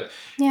repercussions of it.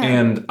 Yeah.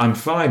 And I'm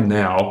fine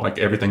now. Like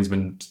everything's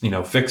been,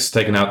 fixed,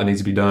 taken out that needs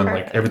to be done.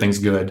 Perfect. Like everything's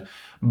good.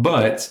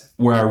 But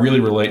where I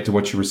really relate to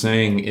what you were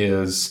saying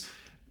is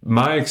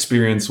my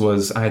experience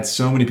was I had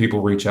so many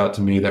people reach out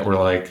to me that were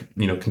like,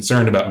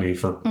 concerned about me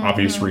for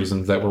obvious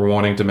reasons, that were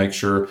wanting to make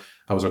sure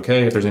I was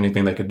okay, if there's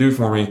anything they could do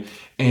for me.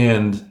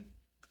 And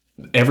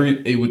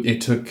it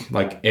took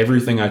like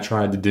everything I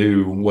tried to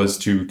do was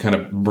to kind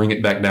of bring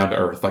it back down to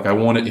earth. Like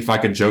if I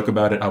could joke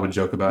about it, I would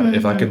joke about it.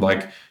 If I could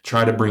like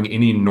try to bring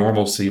any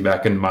normalcy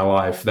back into my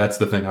life, that's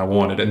the thing I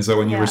wanted. And so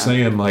when you were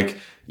saying like,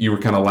 you were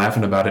kind of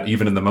laughing about it,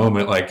 even in the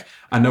moment, like,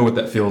 I know what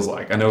that feels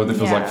like. I know what that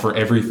feels like for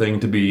everything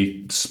to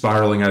be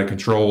spiraling out of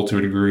control to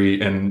a degree,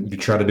 and you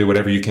try to do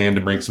whatever you can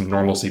to bring some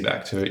normalcy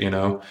back to it.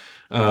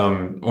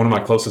 One of my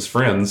closest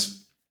friends,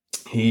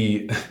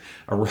 I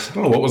don't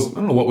know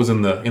what was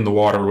in the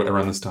water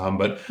around this time,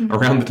 but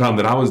around the time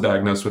that I was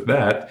diagnosed with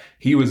that,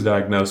 he was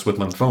diagnosed with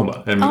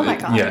lymphoma. And oh my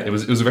God. It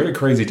was a very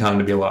crazy time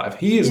to be alive.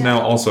 He is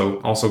now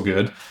also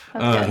good.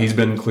 He's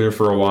been clear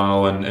for a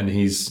while, and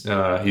he's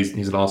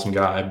an awesome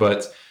guy.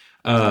 But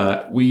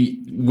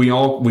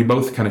we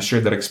both kind of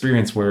shared that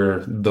experience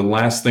where the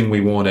last thing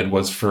we wanted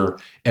was for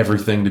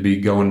everything to be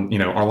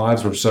going. Our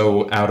lives were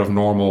so out of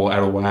normal,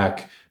 out of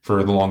whack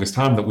for the longest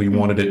time that we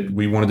wanted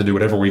to do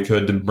whatever we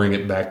could to bring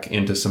it back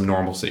into some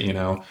normalcy,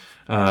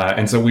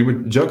 and so we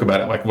would joke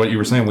about it, like what you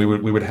were saying. We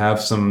would have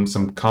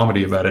some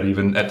comedy about it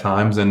even at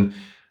times, and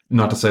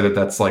not to say that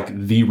that's like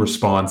the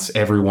response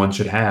everyone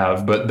should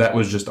have, but that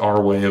was just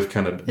our way of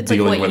kind of dealing with it.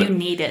 It's like what you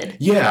needed.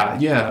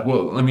 Yeah.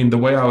 Well, I mean, the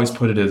way I always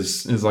put it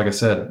is like I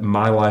said,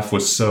 my life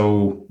was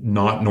so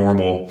not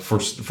normal for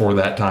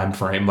that time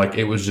frame. Like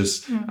it was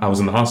just, I was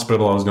in the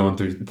hospital, I was going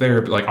through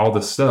therapy, like all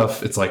this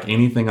stuff. It's like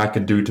anything I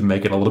could do to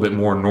make it a little bit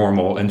more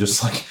normal and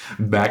just like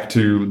back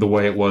to the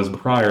way it was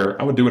prior,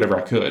 I would do whatever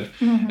I could.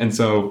 And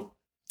so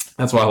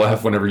that's why I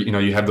laugh whenever,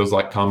 you have those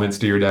like comments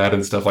to your dad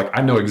and stuff. Like,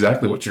 I know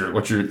exactly what you're,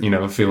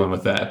 feeling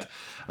with that.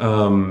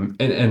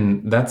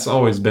 And that's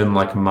always been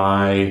like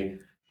my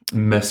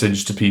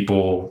message to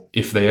people.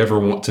 If they ever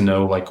want to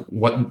know, like,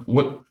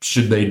 what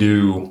should they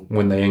do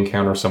when they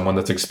encounter someone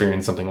that's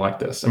experienced something like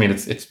this? I mean,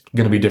 it's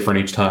going to be different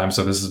each time.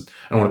 So I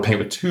don't want to paint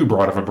with too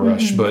broad of a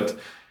brush, but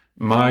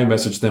my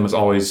message to them is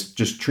always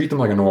just treat them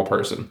like a normal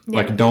person. Yeah.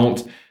 Like,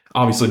 don't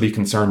obviously be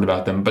concerned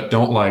about them, but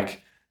don't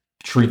like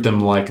treat them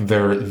like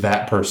they're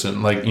that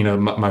person. Like,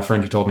 my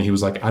friend who told me, he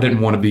was like, I didn't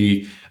want to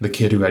be the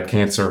kid who had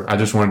cancer. I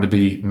just wanted to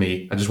be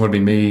me. I just want to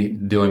be me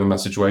dealing with my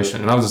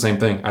situation. And I was the same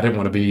thing. I didn't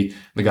want to be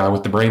the guy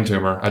with the brain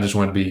tumor. I just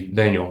wanted to be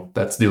Daniel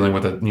that's dealing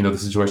with the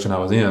situation I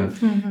was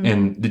in.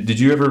 And did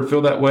you ever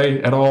feel that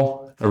way at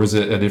all? Or was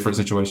it a different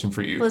situation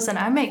for you? Listen,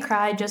 I may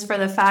cry just for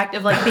the fact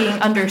of like being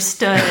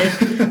understood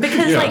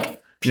because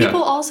like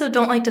people also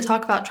don't like to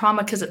talk about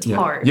trauma because it's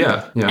hard.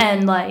 Yeah.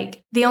 And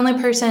like the only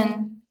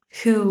person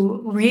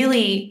who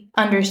really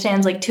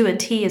understands like to a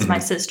T is my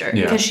sister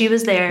because she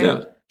was there.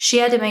 Yeah. She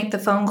had to make the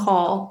phone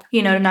call, to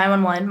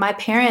 911. My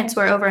parents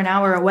were over an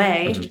hour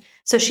away.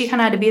 So she kind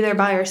of had to be there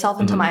by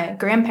herself until my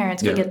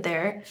grandparents could get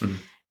there.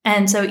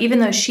 And so even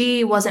though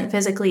she wasn't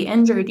physically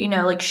injured,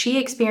 like she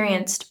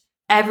experienced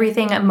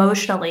everything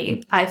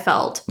emotionally, I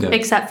felt,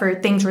 except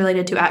for things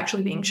related to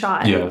actually being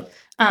shot. Yeah.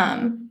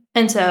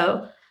 And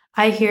so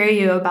I hear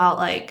you about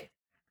like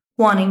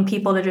wanting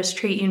people to just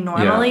treat you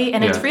normally.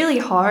 And it's really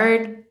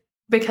hard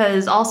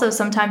because also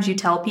sometimes you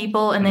tell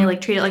people and they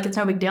like treat it like it's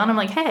no big deal. And I'm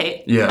like,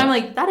 hey, I'm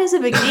like, that is a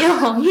big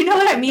deal. You know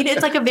what I mean?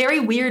 It's like a very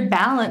weird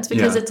balance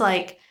because it's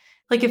like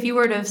if you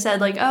were to have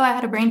said like, oh, I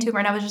had a brain tumor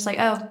and I was just like,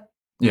 oh,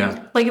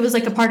 yeah, like it was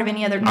like a part of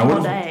any other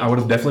normal day. I would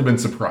have definitely been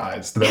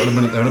surprised. That would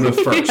have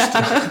been first.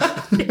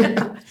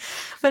 Yeah.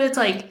 But it's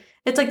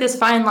like this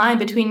fine line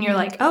between you're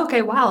like, oh,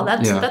 okay, wow,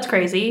 that's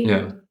crazy.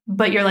 Yeah.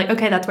 But you're like,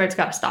 okay, that's where it's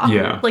got to stop.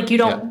 Yeah. Like you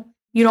don't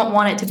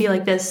want it to be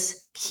like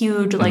this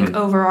huge, like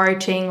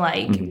overarching,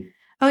 like,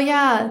 oh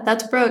yeah,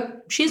 that's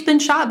Brooke. She's been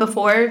shot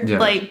before. Yeah.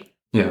 Like,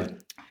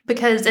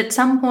 because at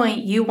some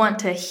point you want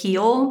to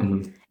heal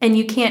and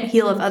you can't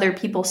heal if other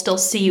people still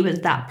see you as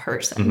that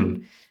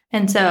person.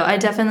 And so I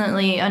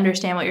definitely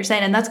understand what you're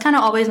saying. And that's kind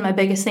of always my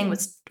biggest thing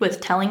with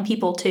telling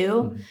people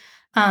too.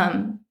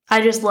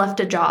 I just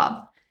left a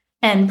job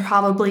and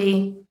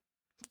probably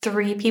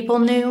 3 people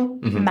knew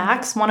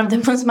max. One of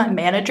them was my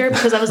manager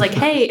because I was like,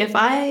 hey, if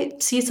I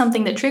see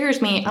something that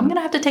triggers me, I'm going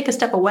to have to take a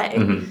step away.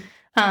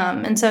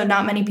 And so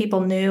not many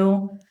people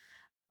knew.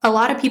 A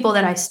lot of people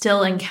that I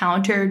still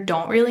encounter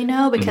don't really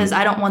know because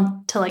I don't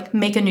want to like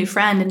make a new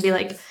friend and be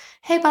like,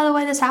 hey, by the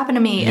way, this happened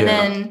to me. And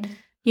then,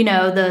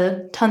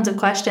 the tons of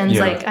questions.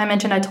 Like I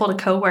mentioned, I told a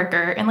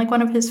coworker and like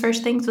one of his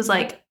first things was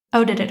like,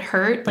 oh, did it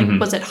hurt? Like,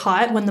 was it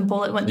hot when the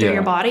bullet went through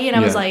your body? And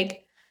I was like,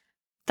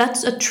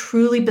 that's a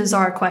truly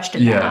bizarre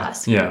question to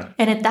ask. Yeah.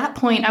 And at that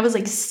point, I was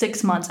like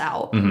 6 months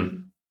out.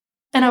 And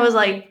I was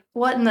like,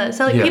 what in the...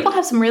 So like people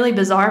have some really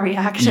bizarre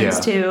reactions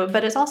too,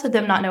 but it's also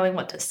them not knowing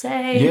what to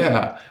say.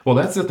 Yeah. Well,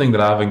 that's the thing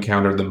that I've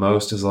encountered the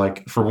most is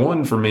like, for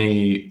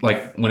me,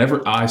 like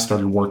whenever I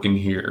started working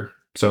here,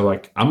 so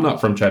like I'm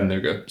not from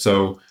Chattanooga,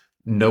 so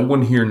no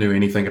one here knew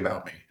anything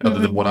about me other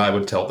than what I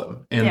would tell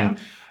them. And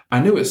I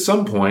knew at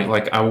some point,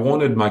 like I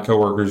wanted my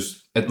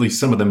coworkers, at least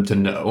some of them, to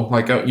know,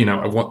 like,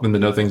 I want them to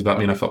know things about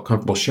me and I felt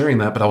comfortable sharing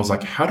that. But I was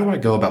like, how do I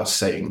go about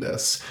saying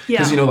this?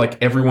 Because,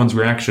 like everyone's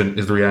reaction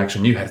is the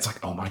reaction you had. It's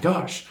like, oh my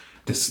gosh,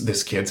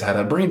 this kid's had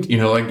a brain,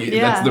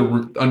 that's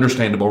the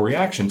understandable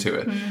reaction to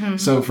it.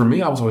 So for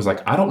me, I was always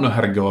like, I don't know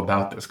how to go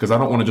about this because I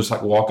don't want to just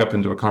like walk up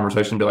into a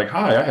conversation and be like,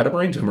 hi, I had a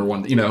brain tumor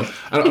one,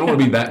 I don't want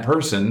to be that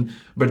person.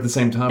 But at the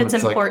same time, it's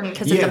important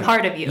because it's a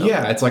part of you.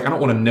 Yeah. It's like, I don't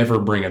want to never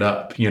bring it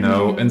up,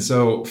 And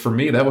so for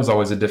me, that was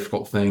always a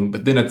difficult thing.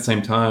 But then at the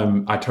same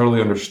time, I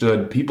totally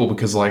understood people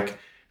because like,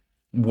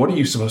 what are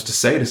you supposed to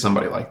say to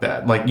somebody like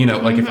that? Like,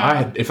 like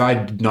if I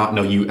did not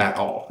know you at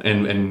all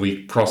and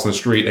we crossed the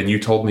street and you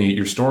told me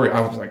your story,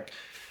 I was like,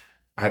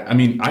 I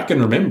mean, I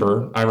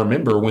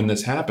remember when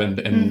this happened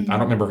and I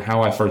don't remember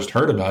how I first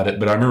heard about it,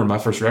 but I remember my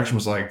first reaction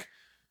was like,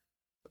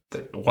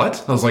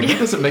 what? I was like, that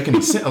doesn't make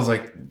any sense. I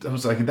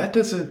was like, that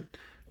doesn't,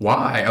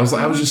 why? I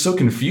was just so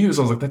confused.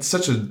 I was like, that's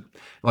such a,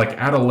 like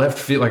out of left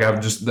field. Like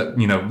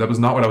that was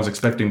not what I was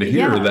expecting to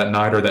hear that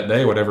night or that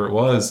day, whatever it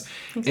was.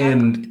 Exactly.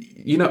 And,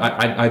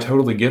 I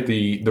totally get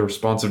the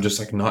response of just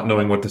like not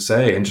knowing what to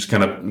say and just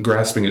kind of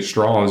grasping at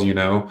straws,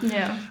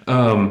 Yeah.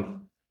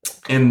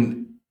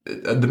 And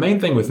the main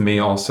thing with me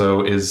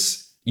also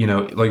is,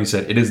 like you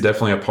said, it is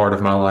definitely a part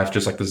of my life,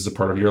 just like this is a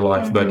part of your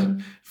life. But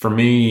for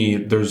me,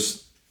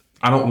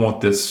 I don't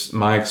want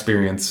my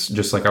experience,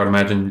 just like I would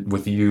imagine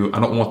with you, I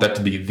don't want that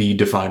to be the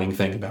defining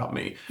thing about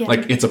me. Yeah.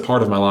 Like it's a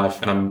part of my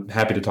life and I'm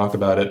happy to talk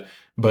about it,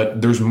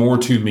 but there's more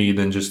to me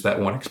than just that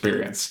one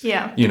experience.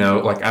 Yeah.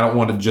 Like I don't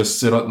want to just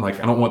sit up,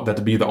 like I don't want that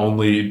to be the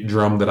only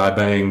drum that I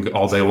bang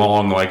all day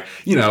long. Like,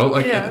 and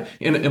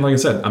like I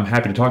said, I'm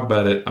happy to talk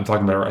about it. I'm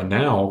talking about it right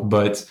now,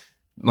 but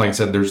like I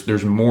said,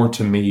 there's more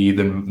to me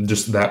than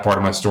just that part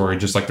of my story,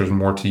 just like there's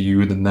more to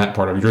you than that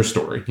part of your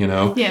story,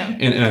 Yeah.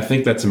 And I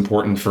think that's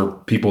important for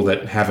people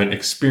that haven't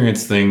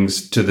experienced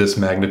things to this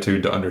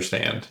magnitude to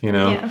understand,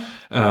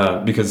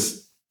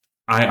 because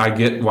I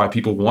get why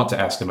people want to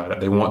ask about it.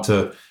 They want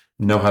to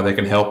know how they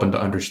can help and to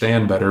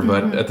understand better.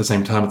 But at the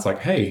same time, it's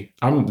like, hey,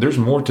 there's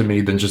more to me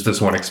than just this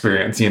one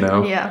experience,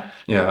 Yeah.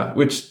 Yeah.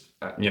 Which,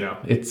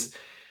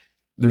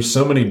 there's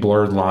so many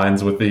blurred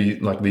lines with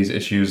these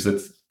issues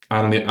that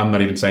I'm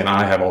not even saying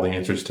I have all the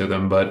answers to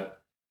them, but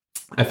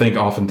I think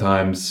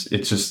oftentimes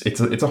it's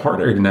a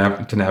hard area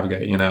to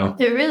navigate,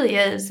 It really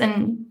is.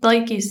 And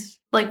like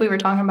we were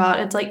talking about,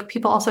 it's like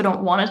people also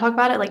don't want to talk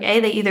about it. Like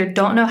they either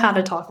don't know how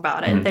to talk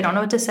about it, they don't know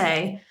what to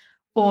say,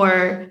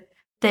 or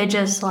they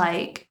just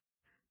like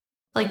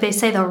they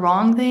say the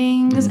wrong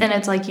things, and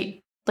it's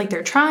like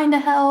they're trying to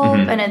help,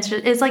 and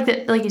it's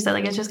like like you said,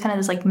 like it's just kind of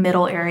this like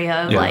middle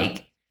area of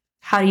like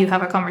how do you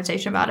have a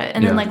conversation about it,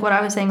 and then like what I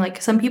was saying,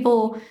 like some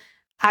people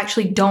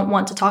actually don't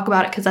want to talk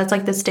about it because that's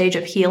like the stage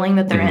of healing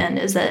that they're in,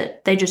 is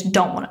that they just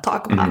don't want to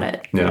talk about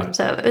it. Yeah.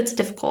 So it's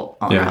difficult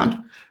all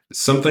around.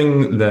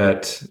 Something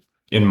that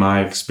in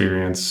my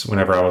experience,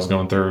 whenever I was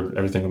going through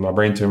everything with my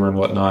brain tumor and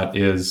whatnot,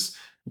 is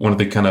one of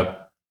the kind of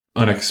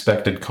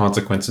unexpected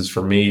consequences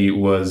for me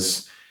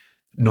was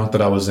not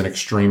that I was an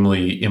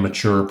extremely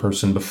immature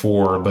person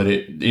before, but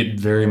it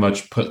very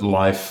much put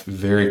life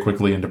very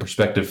quickly into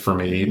perspective for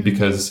me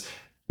because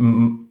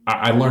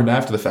I learned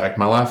after the fact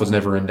my life was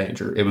never in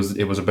danger. It was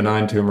a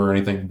benign tumor or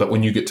anything. But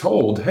when you get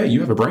told, hey, you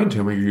have a brain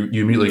tumor,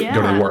 you immediately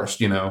go to the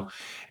worst,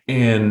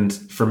 And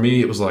for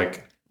me, it was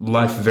like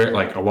life very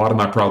like a lot of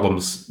my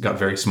problems got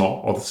very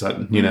small all of a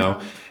sudden,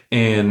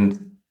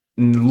 And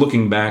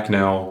looking back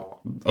now,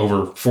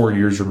 over 4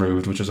 years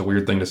removed, which is a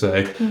weird thing to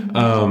say,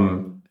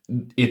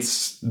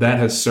 that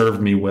has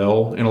served me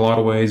well in a lot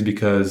of ways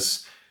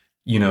because,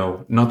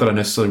 not that I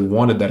necessarily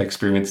wanted that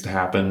experience to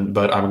happen,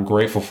 but I'm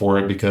grateful for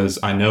it because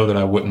I know that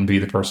I wouldn't be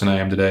the person I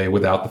am today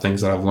without the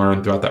things that I've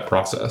learned throughout that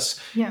process.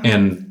 Yeah.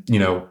 And,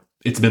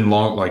 it's been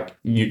long, like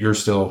you're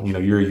still,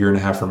 you're a year and a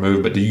half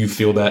removed, but do you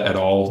feel that at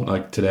all?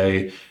 Like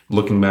today,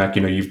 looking back,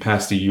 you've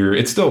passed a year,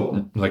 it's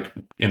still like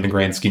in the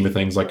grand scheme of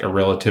things, like a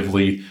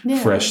relatively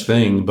fresh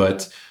thing,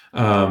 but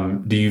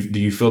do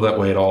you feel that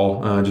way at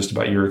all? Just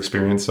about your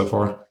experience so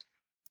far?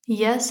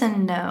 Yes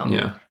and no.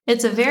 Yeah.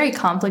 It's a very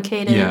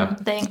complicated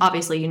thing.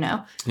 Obviously,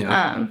 but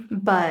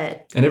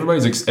and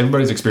everybody's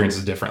experience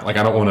is different. Like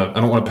I don't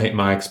want to paint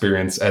my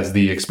experience as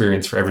the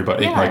experience for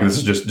everybody. Yeah. Like this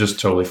is just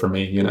totally for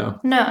me, No,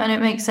 and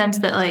it makes sense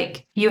that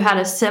like you had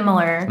a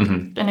similar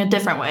in a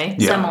different way,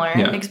 similar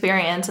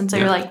experience, and so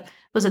you're like,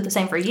 was it the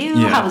same for you?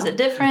 Yeah. How was it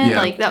different?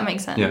 Yeah. Like that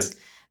makes sense. Yeah.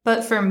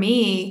 But for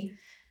me,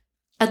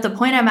 at the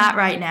point I'm at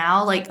right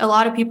now, like a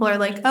lot of people are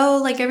like, oh,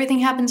 like everything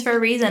happens for a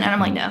reason. And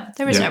I'm like, no,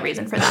 there was no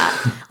reason for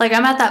that. Like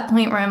I'm at that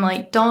point where I'm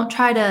like, don't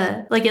try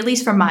to, like, at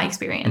least from my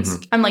experience,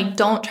 I'm like,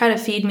 don't try to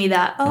feed me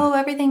that, oh,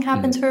 everything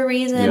happens for a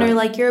reason or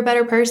like you're a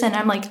better person.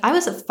 I'm like, I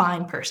was a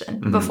fine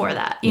person before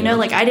that,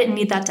 like I didn't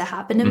need that to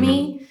happen to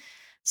me.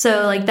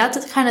 So like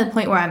that's kind of the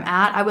point where I'm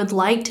at. I would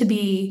like to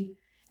be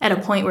at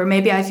a point where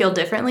maybe I feel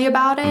differently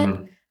about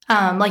it.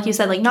 Like you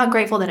said, like not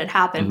grateful that it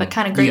happened, but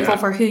kind of grateful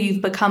for who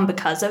you've become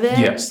because of it.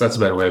 Yes, that's a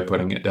better way of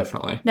putting it,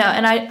 definitely. No,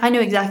 and I knew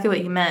exactly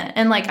what you meant.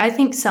 And like, I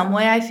think some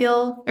way I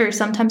feel, or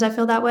sometimes I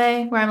feel that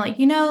way, where I'm like,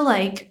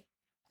 like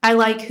I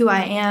like who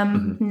I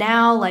am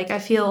now. Like I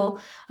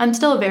feel, I'm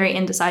still a very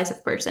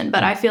indecisive person,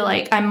 but I feel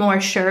like I'm more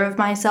sure of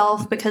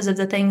myself because of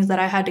the things that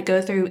I had to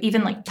go through,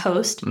 even like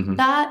post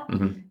that,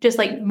 just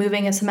like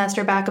moving a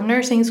semester back of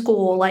nursing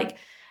school, like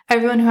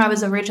everyone who I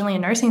was originally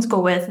in nursing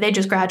school with, they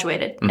just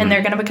graduated and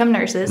they're going to become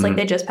nurses. Like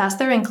they just passed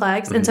their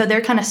NCLEX. And so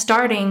they're kind of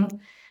starting,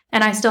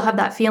 and I still have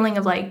that feeling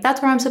of like,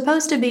 that's where I'm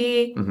supposed to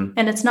be.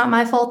 And it's not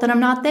my fault that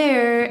I'm not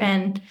there.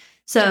 And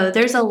so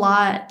there's a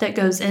lot that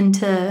goes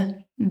into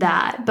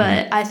that.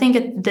 But I think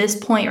at this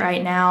point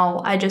right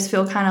now, I just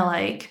feel kind of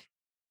like,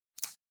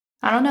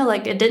 I don't know,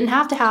 like it didn't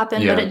have to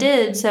happen, but it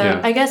did.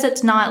 So I guess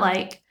it's not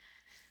like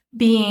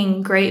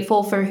being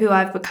grateful for who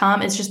I've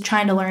become. It's just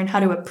trying to learn how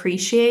to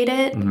appreciate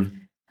it.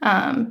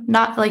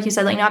 Not like you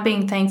said, like not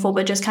being thankful,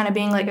 but just kind of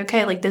being like,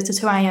 okay, like this is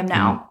who I am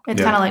now.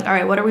 It's kind of like, all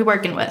right, what are we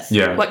working with?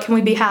 What can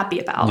we be happy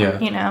about?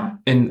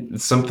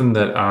 And something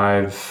that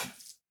I've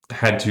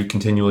had to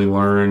continually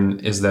learn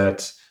is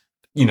that,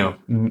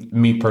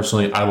 me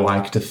personally, I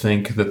like to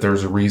think that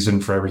there's a reason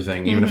for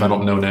everything, even if I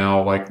don't know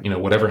now, like,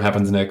 whatever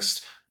happens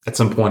next, at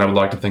some point I would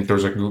like to think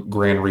there's a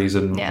grand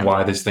reason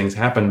why these things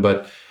happen.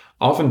 But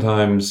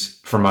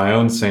oftentimes for my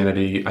own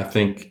sanity, I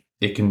think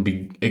it can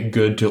be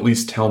good to at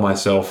least tell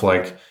myself,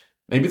 like,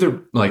 maybe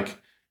there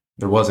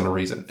wasn't a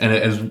reason. And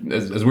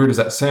as weird as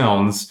that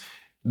sounds,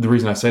 the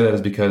reason I say that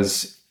is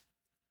because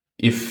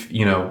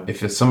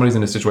if somebody's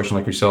in a situation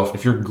like yourself,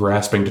 if you're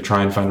grasping to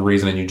try and find a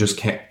reason and you just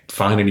can't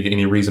find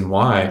any reason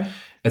why,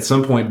 at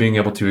some point being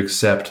able to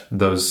accept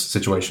those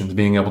situations,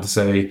 being able to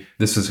say,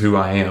 this is who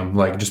I am,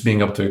 like just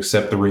being able to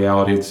accept the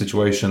reality of the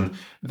situation,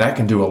 that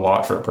can do a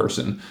lot for a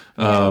person.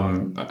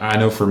 I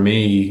know for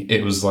me,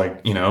 it was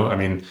like,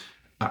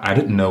 I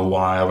didn't know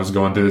why I was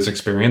going through this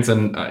experience.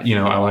 And,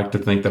 I like to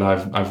think that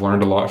I've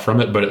learned a lot from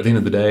it. But at the end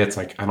of the day, it's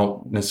like, I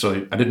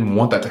didn't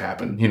want that to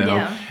happen,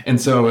 And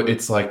so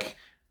it's like,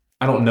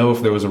 I don't know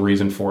if there was a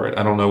reason for it.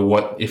 I don't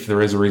know if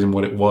there is a reason,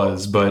 what it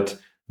was. But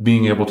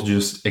being able to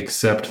just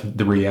accept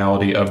the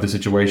reality of the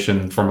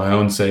situation for my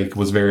own sake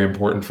was very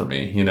important for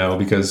me,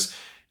 because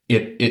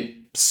it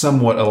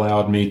somewhat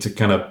allowed me to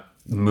kind of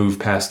move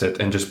past it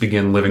and just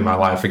begin living my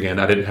life again.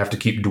 I didn't have to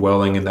keep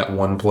dwelling in that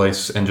one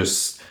place and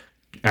just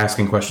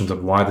asking questions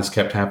of why this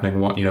kept happening,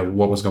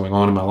 what was going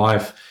on in my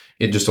life.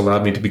 It just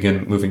allowed me to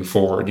begin moving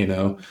forward,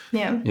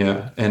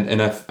 Yeah.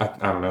 And I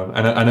don't know.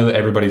 I know that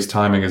everybody's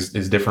timing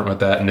is different with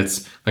that. And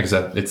it's, like I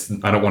said,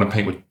 I don't want to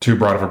paint with too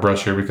broad of a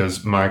brush here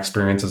because my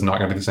experience is not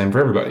going to be the same for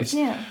everybody's.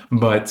 Yeah.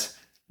 But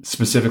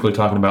specifically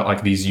talking about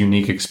like these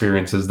unique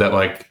experiences that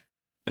like,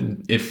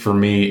 if for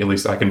me, at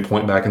least I can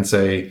point back and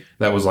say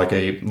that was like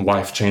a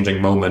life-changing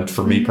moment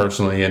for me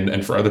personally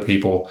and for other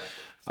people.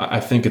 I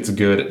think it's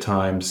good at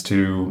times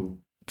to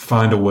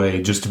find a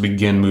way just to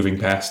begin moving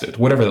past it,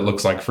 whatever that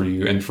looks like for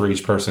you and for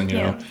each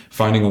person,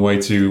 finding a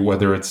way to,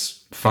 whether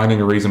it's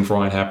finding a reason for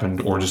why it happened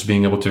or just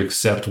being able to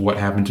accept what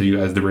happened to you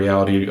as the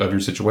reality of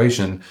your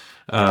situation,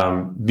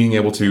 being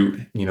able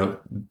to,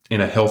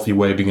 in a healthy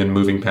way, begin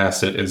moving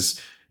past it is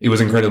it was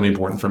incredibly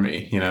important for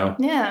me, Yeah,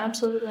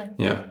 absolutely.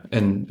 Yeah.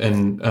 And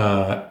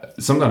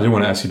something I do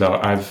want to ask you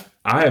about,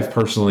 I have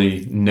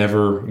personally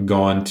never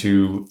gone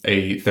to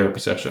a therapy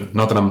session.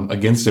 Not that I'm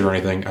against it or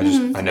anything.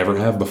 I never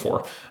have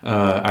before.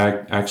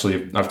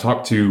 I've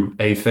talked to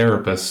a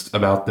therapist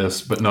about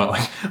this, but not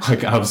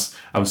like I was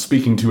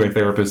speaking to a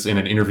therapist in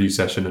an interview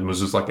session and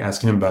was just like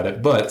asking him about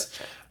it. But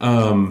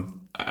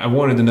I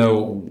wanted to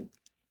know,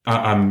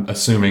 I'm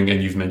assuming,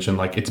 and you've mentioned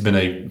like it's been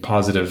a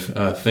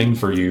positive thing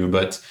for you,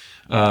 but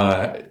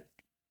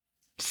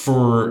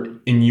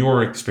in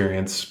your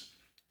experience,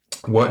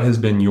 what has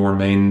been your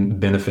main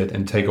benefit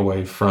and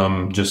takeaway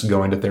from just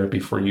going to therapy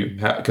for you?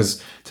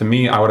 Because to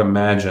me, I would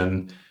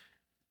imagine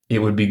it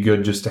would be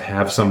good just to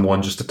have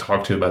someone just to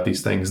talk to about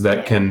these things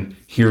that can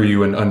hear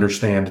you and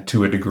understand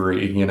to a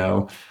degree,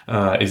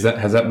 has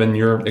that been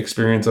your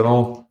experience at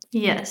all?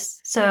 Yes.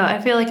 So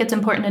I feel like it's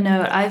important to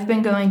note I've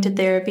been going to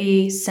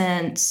therapy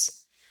since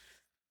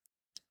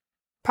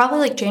probably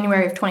like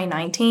January of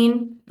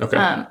 2019,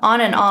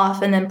 on and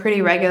off, and then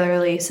pretty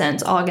regularly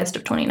since August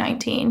of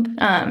 2019.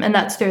 And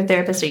that's through a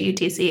therapist at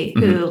UTC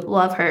who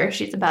love her.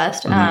 She's the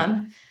best.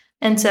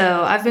 And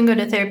so I've been going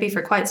to therapy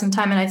for quite some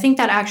time. And I think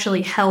that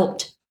actually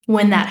helped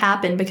when that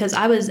happened because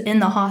I was in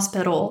the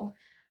hospital,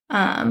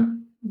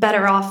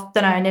 better off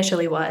than I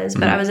initially was.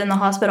 But I was in the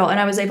hospital and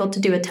I was able to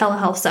do a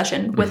telehealth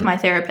session with my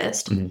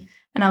therapist. And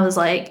I was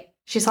like,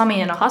 she saw me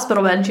in a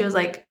hospital bed and she was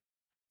like,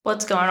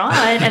 what's going on?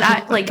 And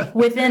I like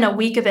within a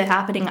week of it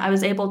happening, I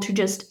was able to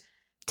just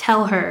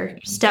tell her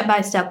step by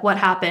step what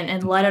happened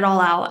and let it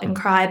all out and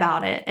cry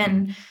about it.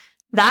 And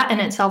that in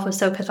itself was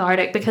so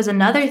cathartic because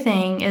another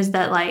thing is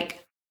that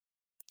like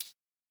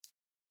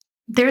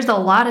there's a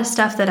lot of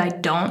stuff that I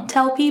don't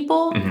tell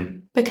people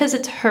because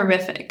it's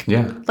horrific.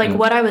 Yeah. Like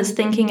what I was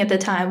thinking at the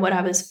time, what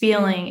I was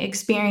feeling,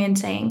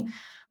 experiencing,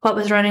 what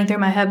was running through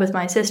my head with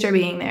my sister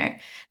being there.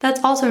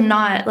 That's also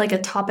not like a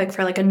topic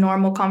for like a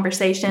normal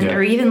conversation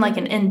or even like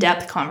an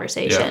in-depth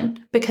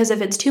conversation. Because if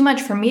it's too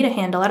much for me to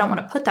handle, I don't want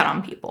to put that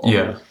on people.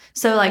 Yeah.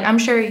 So like I'm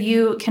sure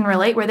you can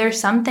relate where there's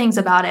some things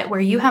about it where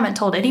you haven't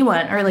told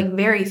anyone or like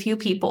very few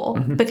people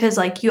because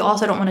like you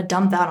also don't want to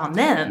dump that on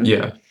them.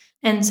 Yeah.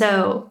 And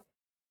so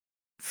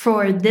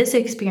for this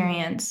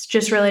experience,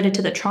 just related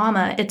to the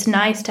trauma, it's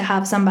nice to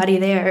have somebody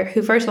there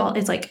who, first of all,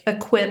 is like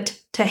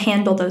equipped to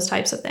handle those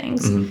types of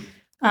things.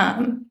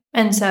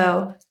 And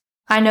so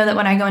I know that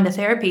when I go into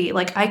therapy,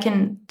 like I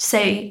can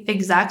say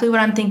exactly what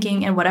I'm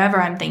thinking and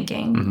whatever I'm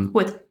thinking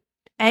with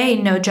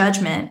A, no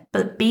judgment,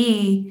 but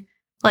B,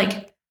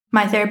 like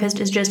my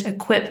therapist is just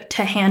equipped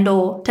to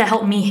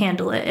help me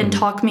handle it and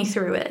talk me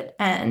through it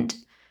and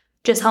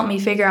just help me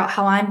figure out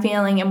how I'm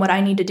feeling and what I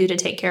need to do to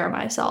take care of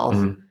myself.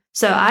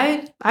 So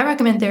I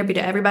recommend therapy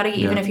to everybody,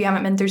 even if you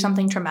haven't been through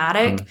something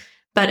traumatic,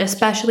 but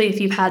especially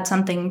if you've had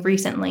something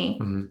recently.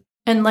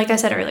 And like I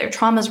said earlier,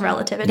 trauma is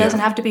relative. It doesn't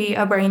have to be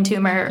a brain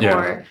tumor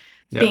or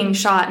being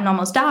shot and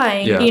almost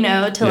dying,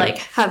 to like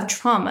have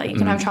trauma. You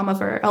can have trauma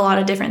for a lot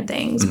of different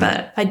things,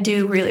 but I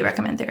do really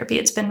recommend therapy.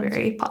 It's been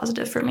very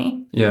positive for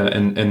me. Yeah.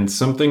 And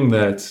something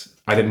that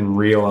I didn't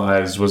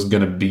realize was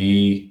going to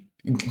be,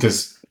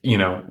 because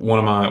one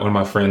of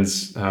my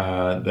friends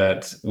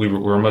that we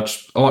were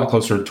a lot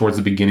closer towards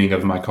the beginning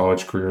of my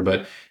college career,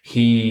 but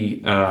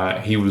he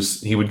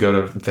would go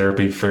to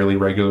therapy fairly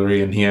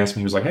regularly, and he asked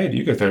me, he was like, "Hey, do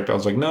you go to therapy?" I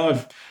was like, "No,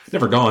 I've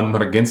never gone. I'm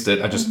not against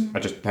it. I just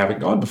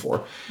haven't gone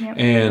before." Yep.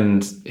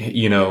 And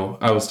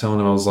I was telling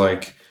him, I was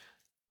like,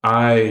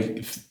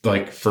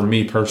 for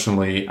me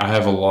personally, I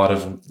have a lot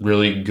of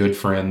really good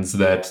friends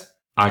that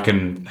I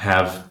can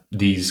have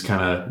these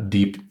kind of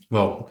deep,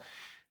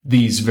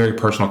 these very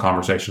personal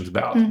conversations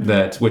about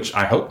that, which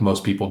I hope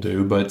most people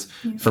do. But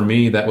for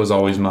me, that was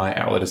always my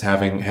outlet, is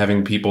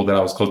having people that I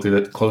was close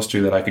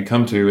to that I could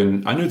come to.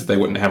 And I knew that they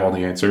wouldn't have all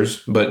the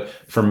answers, but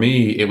for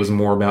me, it was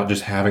more about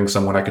just having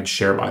someone I could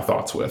share my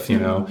thoughts with,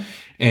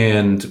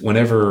 And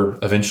whenever,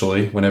 I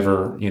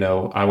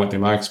went through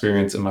my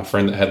experience and my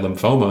friend that had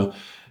lymphoma,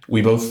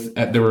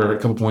 there were a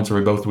couple points where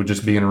we both would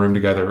just be in a room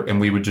together and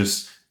we would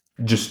just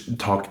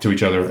talk to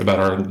each other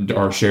about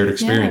our shared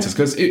experiences,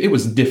 because it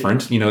was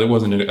different. It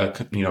wasn't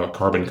a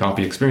carbon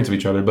copy experience of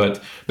each other, but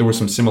there were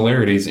some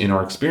similarities in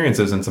our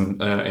experiences and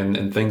some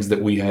and things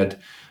that we had,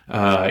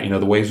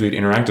 the ways we'd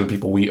interact with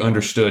people. We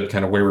understood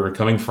kind of where we were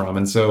coming from.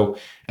 And so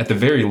at the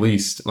very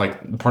least,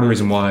 like part of the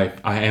reason why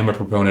I am a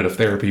proponent of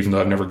therapy, even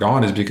though I've never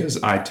gone, is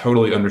because I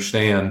totally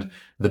understand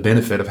the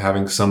benefit of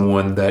having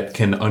someone that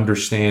can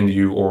understand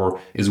you or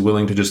is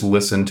willing to just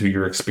listen to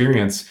your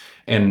experience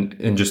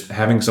and just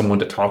having someone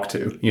to talk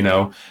to.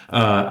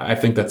 I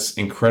think that's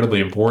incredibly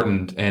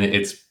important. And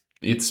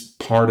it's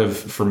part of,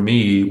 for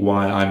me,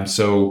 why I'm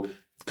so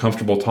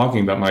comfortable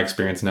talking about my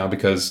experience now,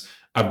 because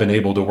I've been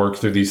able to work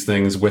through these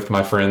things with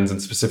my friends,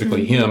 and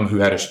specifically him, who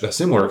had a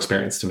similar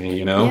experience to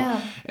me,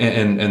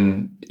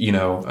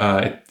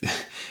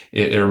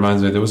 it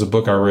reminds me, there was a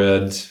book I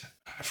read,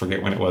 I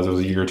forget when it was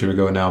a year or two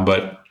ago now,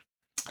 but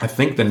I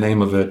think the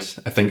name of it,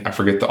 I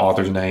forget the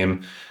author's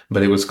name,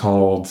 but it was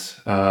called,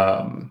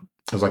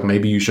 I was like,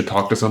 maybe you should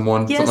talk to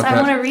someone. Yes, like I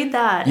want to read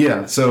that.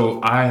 Yeah. So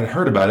I had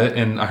heard about it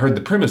and I heard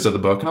the premise of the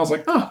book and I was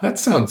like, oh, that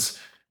sounds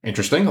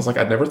interesting. I was like,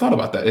 I'd never thought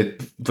about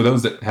that. For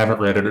those that haven't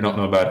read it or don't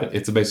know about it,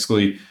 it's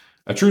basically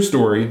a true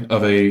story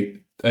of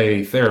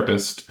a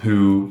therapist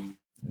who,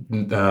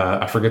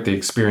 I forget the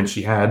experience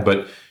she had,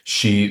 but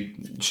she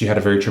had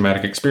a very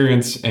traumatic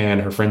experience and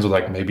her friends were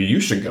like, maybe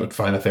you should go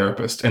find a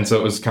therapist. And so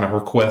it was kind of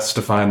her quest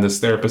to find this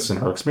therapist and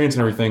her experience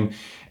and everything.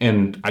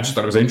 And I just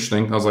thought it was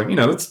interesting. I was like,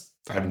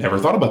 I've never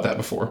thought about that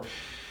before.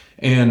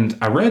 And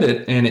I read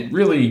it and it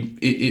really,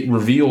 it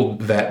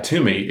revealed that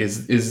to me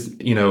is,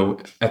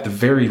 at the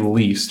very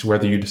least,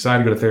 whether you decide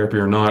to go to therapy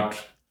or not,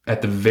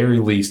 at the very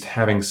least,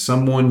 having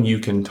someone you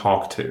can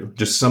talk to,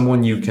 just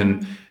someone you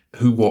can,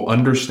 who will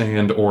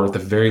understand, or at the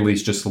very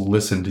least, just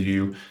listen to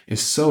you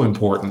is so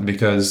important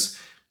because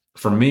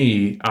for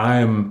me,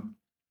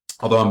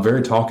 although I'm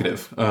very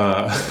talkative,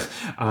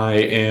 I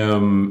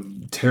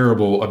am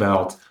terrible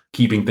about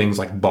keeping things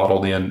like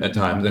bottled in at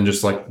times and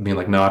just like being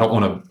like, no, I don't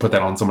want to put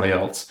that on somebody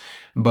else.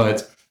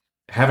 But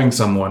having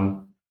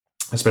someone,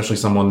 especially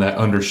someone that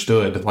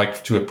understood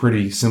like to a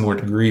pretty similar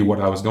degree what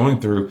I was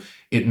going through,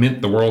 it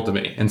meant the world to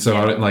me. And so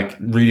I like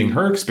reading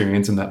her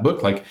experience in that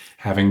book, like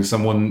having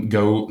someone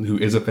who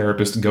is a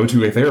therapist, go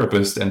to a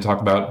therapist and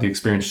talk about the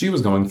experience she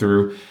was going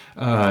through.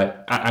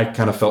 I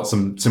kind of felt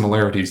some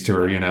similarities to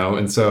her,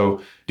 And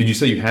so did you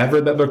say you have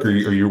read that book or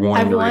you're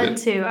wanting to read it? I want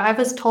to. I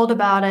was told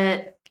about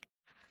it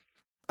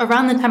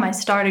around the time I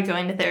started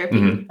going to therapy.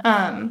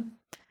 Mm-hmm.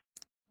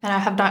 And I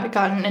have not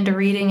gotten into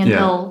reading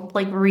until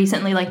like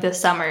recently, like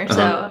this summer. Uh-huh.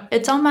 So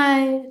it's on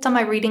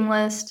my reading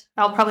list.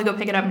 I'll probably go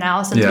pick it up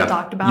now since we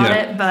talked about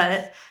it.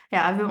 But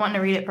yeah, I've been wanting to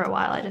read it for a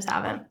while. I just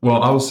haven't.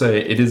 Well, I will say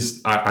it is.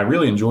 I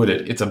really enjoyed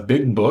it. It's a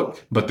big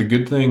book, but the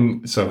good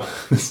thing. So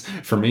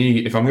for me,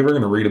 if I'm ever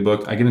going to read a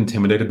book, I get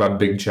intimidated by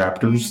big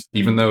chapters,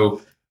 even though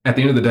at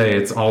the end of the day,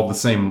 it's all the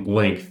same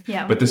length.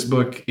 Yeah. But this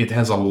book, it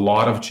has a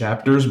lot of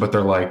chapters, but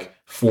they're like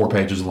 4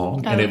 pages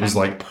long. And it was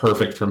like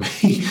perfect for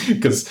me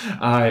because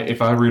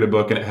if I read a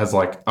book and it has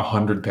like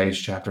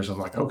 100-page chapters, I'm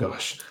like, oh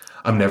gosh,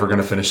 I'm never going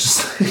to finish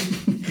this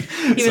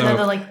thing. Even though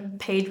the like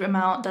page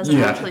amount doesn't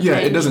actually change. Yeah,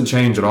 it doesn't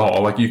change at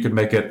all. Like you could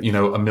make it,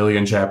 1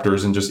 million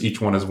chapters and just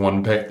each one is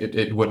one page.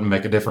 It wouldn't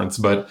make a difference.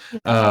 But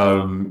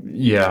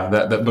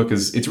that book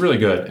it's really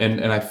good.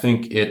 And I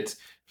think it,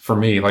 for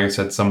me, like I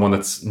said, someone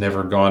that's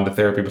never gone to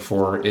therapy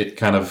before, it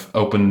kind of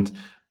opened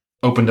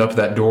up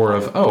that door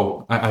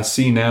of, I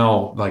see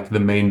now like the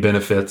main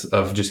benefits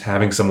of just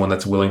having someone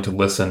that's willing to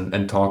listen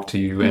and talk to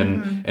you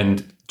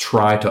and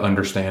try to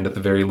understand at the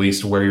very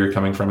least where you're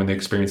coming from and the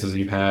experiences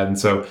you've had. And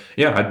so,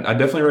 I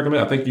definitely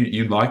recommend it. I think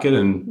you'd like it.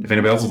 And if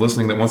anybody else is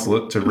listening that wants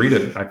to read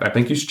it, I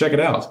think you should check it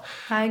out.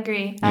 I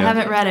agree. I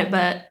haven't read it,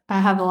 but I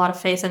have a lot of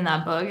faith in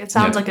that book. It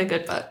sounds like a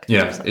good book.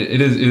 Yeah,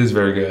 it is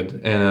very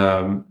good.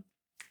 And,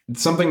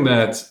 something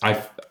that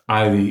I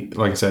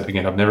like I said,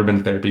 again, I've never been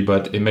to therapy,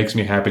 but it makes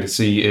me happy to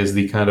see is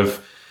the kind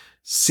of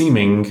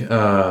seeming,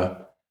 I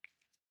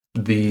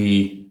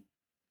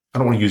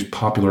don't want to use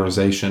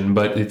popularization,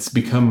 but it's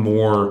become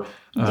more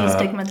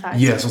destigmatized.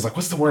 Yes, I was like,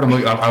 what's the word I'm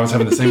looking? I was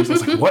having the same. I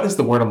was like, what is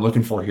the word I'm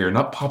looking for here?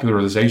 Not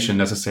popularization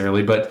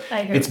necessarily, but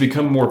it's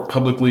become more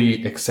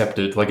publicly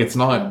accepted. Like it's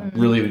not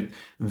really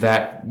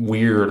that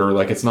weird, or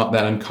like it's not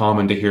that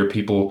uncommon to hear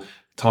people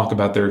talk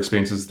about their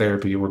experiences with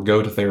therapy or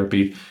go to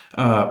therapy,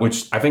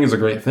 which I think is a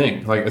great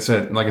thing. Like I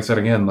said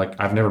again, like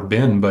I've never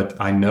been, but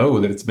I know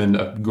that it's been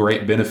a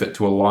great benefit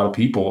to a lot of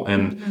people.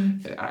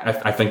 And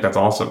I think that's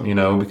awesome,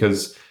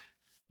 because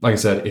like I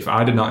said, if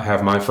I did not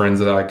have my friends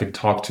that I could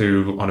talk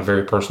to on a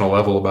very personal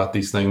level about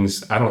these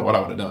things, I don't know what I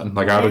would have done.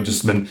 Like I would have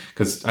just been,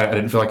 because I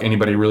didn't feel like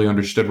anybody really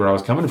understood where I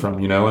was coming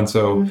from, And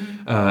so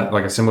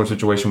like a similar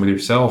situation with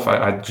yourself,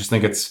 I just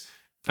think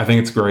I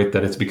think it's great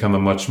that it's become a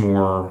much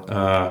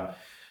more,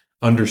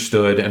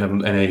 understood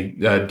and a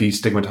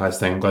destigmatized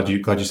thing. I'm glad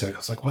you said it. I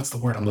was like, what's the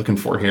word I'm looking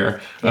for here?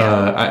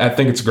 Yeah. I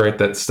think it's great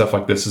that stuff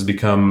like this has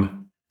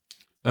become,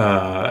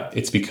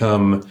 it's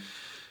become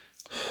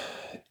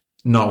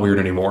not weird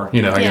anymore. I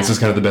guess it's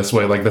kind of the best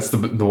way. Like that's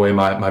the way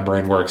my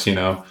brain works,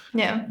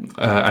 Yeah.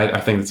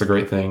 I think that's a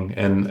great thing.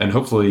 And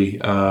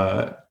hopefully,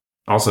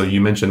 also, you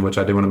mentioned, which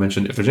I do want to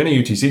mention, if there's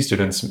any UTC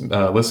students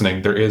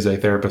listening, there is a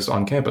therapist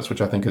on campus, which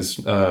I think is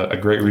a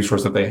great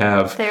resource that they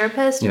have.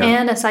 Therapist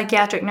and a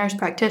psychiatric nurse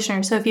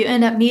practitioner. So if you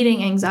end up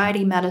needing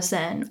anxiety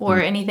medicine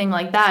or anything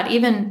like that,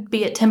 even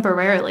be it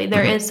temporarily,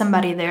 there is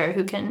somebody there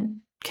who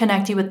can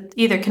connect you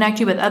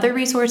with other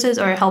resources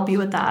or help you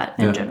with that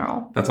in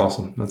general. That's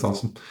awesome.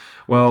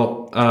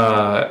 Well,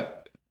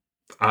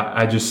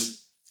 I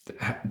just,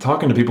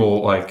 talking to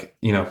people like,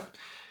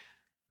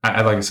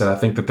 like I said, I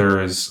think that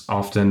there is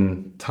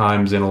often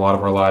times in a lot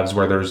of our lives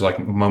where there's like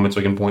moments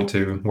we can point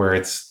to where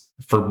it's,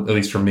 at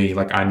least for me,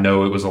 like I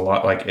know it was a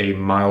lot like a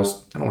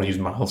milestone. I don't want to use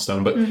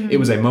milestone, but it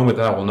was a moment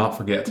that I will not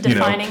forget.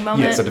 Defining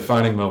moment. Yes, a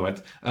defining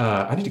moment.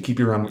 I need to keep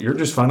you around. You're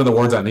just finding the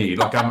words I need.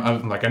 Like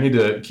I'm like I need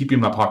to keep you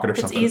in my pocket or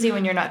something. It's easy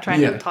when you're not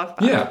trying to talk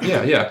about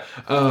it. Yeah.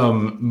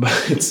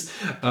 But it's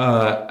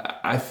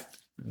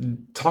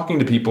talking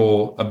to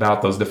people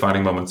about those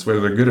defining moments, whether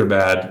they're good or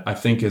bad, I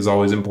think is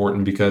always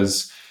important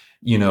because,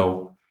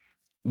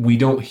 we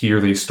don't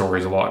hear these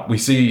stories a lot. We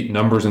see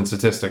numbers and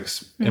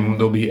statistics, and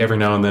there'll be every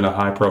now and then a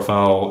high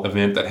profile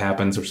event that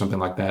happens or something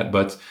like that.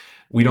 But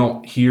we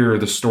don't hear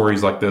the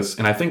stories like this.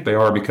 And I think they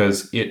are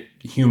because it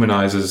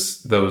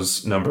humanizes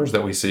those numbers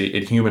that we see.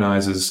 It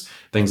humanizes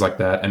things like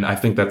that. And I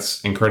think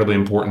that's incredibly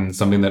important,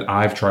 something that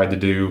I've tried to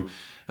do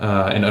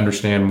and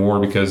understand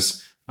more,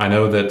 because I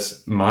know that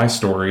my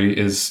story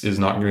is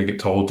not going to get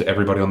told to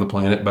everybody on the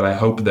planet, but I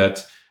hope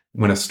that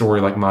when a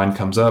story like mine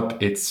comes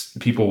up, it's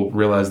people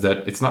realize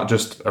that it's not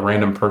just a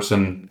random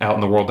person out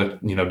in the world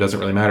that, doesn't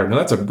really matter. No,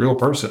 that's a real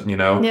person,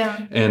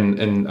 Yeah.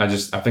 And I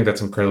think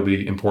that's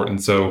incredibly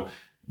important. So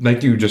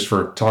thank you just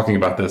for talking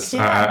about this.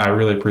 Yeah. I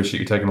really appreciate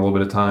you taking a little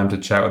bit of time to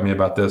chat with me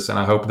about this. And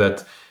I hope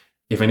that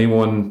if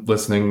anyone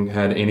listening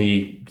had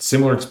any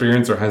similar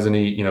experience or has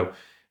any,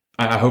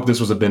 I hope this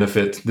was a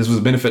benefit. This was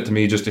a benefit to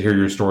me just to hear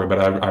your story, but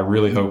I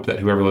really hope that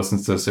whoever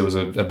listens to this, it was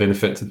a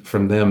benefit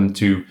from them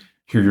to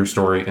hear your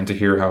story and to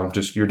hear how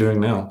just you're doing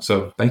now.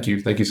 So thank you.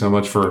 Thank you so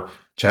much for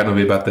chatting with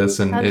me about this.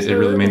 And it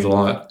really means a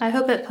lot. I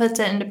hope it puts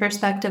it into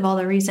perspective, all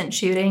the recent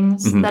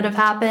shootings that have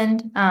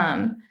happened,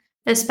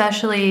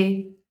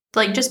 especially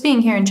like just being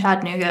here in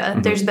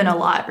Chattanooga. There's been a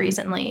lot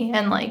recently.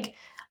 And like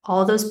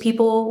all those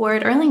people were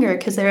at Erlanger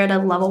because they're at a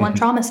level 1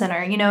 trauma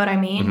center. You know what I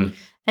mean?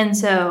 And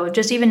so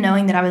just even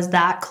knowing that I was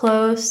that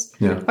close,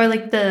 or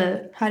like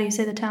how do you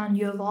say the town?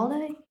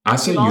 Uvalde? I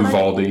say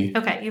Uvalde.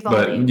 Okay,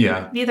 Uvalde. But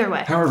yeah. Either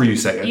way. However you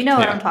say it. You know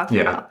what I'm talking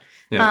about.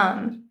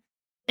 Yeah.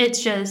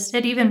 It's just,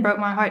 it even broke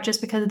my heart just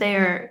because they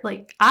are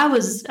like, I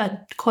was a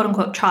quote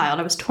unquote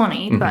child. I was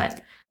 20,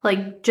 but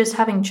like just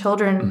having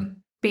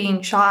children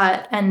being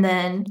shot, and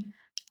then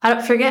I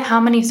don't forget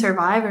how many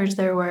survivors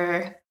there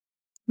were.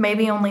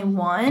 Maybe only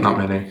one. Not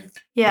many.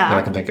 Yeah. That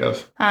I can think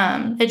of.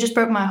 It just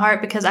broke my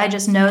heart because I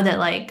just know that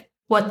like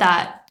what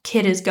that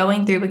kid is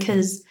going through,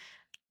 because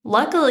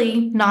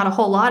luckily not a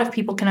whole lot of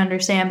people can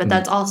understand, but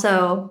that's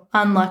also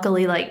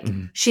unluckily like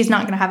she's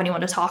not going to have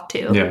anyone to talk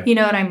to. Yeah. You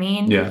know what I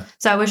mean? Yeah.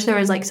 So I wish there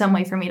was like some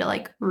way for me to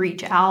like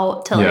reach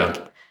out to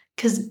like,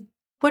 because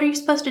what are you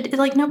supposed to do?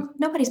 Like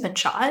nobody's been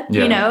shot,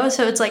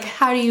 So it's like,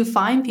 how do you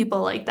find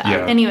people like that?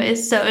 Yeah.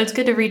 Anyways, so it's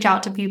good to reach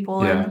out to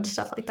people and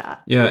stuff like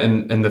that. Yeah,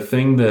 and the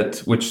thing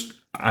which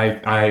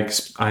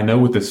I know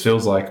what this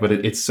feels like, but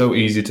it's so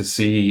easy to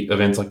see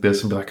events like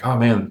this and be like, oh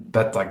man,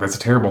 that's a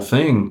terrible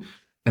thing,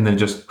 and then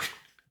just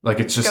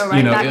like it's just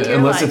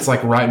unless it's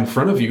like right in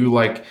front of you,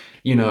 like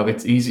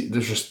it's easy.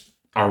 There's just,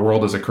 our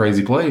world is a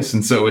crazy place,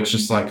 and so it's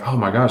just like, oh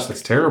my gosh,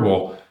 that's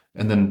terrible,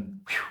 and then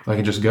like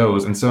it just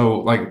goes. And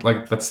so like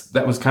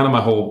that was kind of my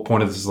whole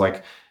point of this, is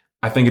like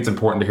I think it's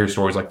important to hear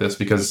stories like this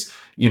because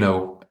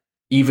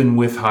even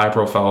with high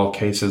profile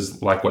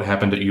cases like what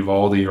happened at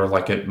Uvalde or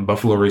like at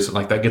Buffalo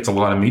recently, like that gets a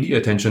lot of media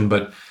attention,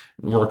 but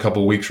we're a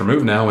couple of weeks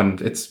removed now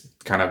and it's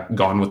kind of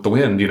gone with the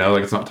wind,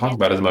 like it's not talked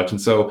about as much. And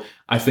so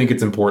I think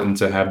it's important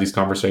to have these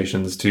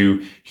conversations,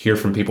 to hear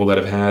from people that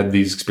have had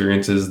these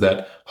experiences,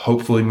 that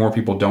hopefully more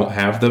people don't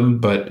have them,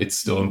 but it's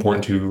still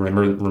important to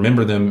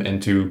remember them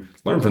and to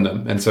learn from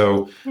them. And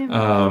so,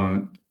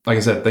 like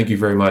I said, thank you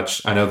very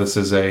much. I know this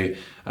is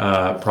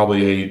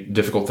probably a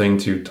difficult thing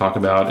to talk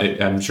about.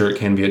 I'm sure it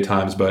can be at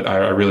times, but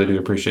I really do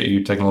appreciate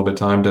you taking a little bit of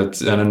time to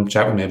sit and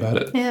chat with me about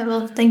it. Yeah,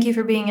 well, thank you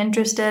for being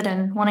interested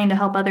and wanting to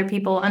help other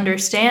people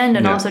understand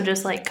and also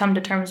just like come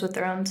to terms with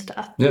their own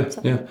stuff. Yeah,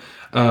 yeah.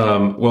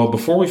 Well,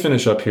 before we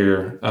finish up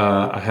here,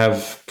 I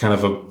have kind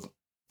of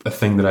a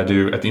thing that I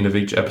do at the end of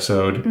each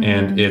episode,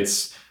 and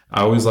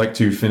I always like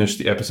to finish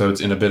the episodes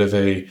in a bit of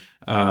a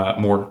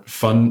more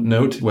fun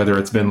note, whether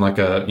it's been like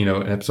an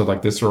episode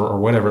like this or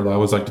whatever. I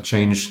always like to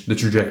change the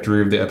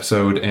trajectory of the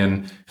episode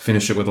and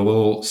finish it with a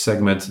little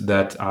segment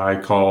that I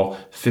call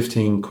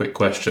 15 Quick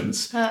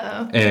Questions.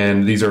 Uh-oh.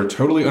 And these are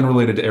totally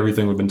unrelated to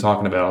everything we've been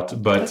talking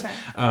about, but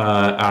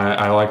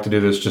I like to do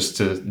this just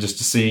to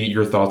see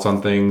your thoughts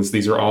on things.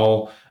 These are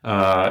all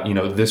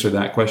this or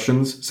that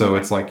questions. So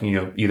it's like,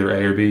 either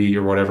A or B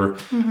or whatever.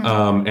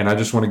 And I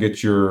just want to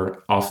get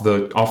your off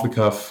the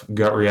cuff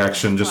gut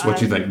reaction, just what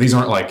you think. These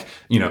aren't like,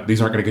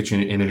 these aren't going to get you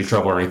in any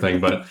trouble or anything,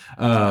 but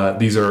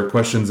these are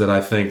questions that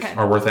I think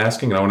are worth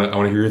asking, and I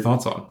want to hear your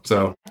thoughts on.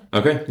 So,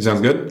 okay,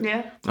 sounds good?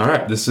 Yeah. All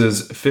right, this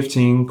is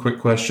 15 quick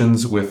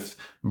questions with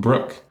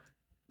Brooke.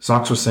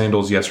 Socks with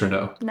sandals, yes or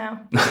no? No.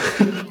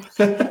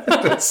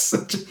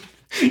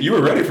 You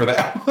were ready for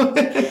that.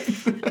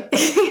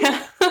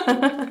 Yeah.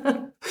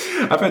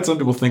 I've had some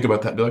people think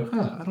about that and be like,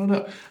 I don't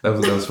know. That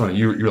was funny.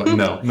 You're like,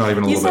 no, not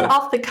even a little bit. You said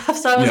off the cuff,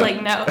 so I was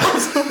like, no.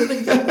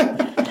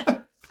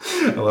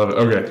 I love it.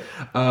 Okay.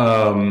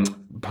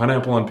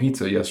 Pineapple on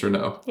pizza, yes or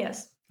no?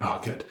 Yes.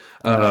 Oh, good.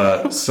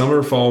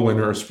 Summer, fall,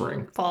 winter, or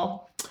spring?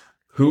 Fall.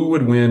 Who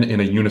would win in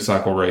a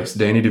unicycle race,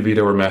 Danny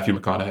DeVito or Matthew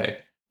McConaughey?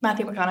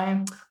 Matthew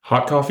McConaughey.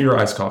 Hot coffee or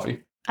iced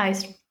coffee?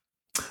 Iced.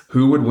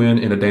 Who would win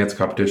in a dance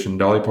competition,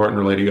 Dolly Parton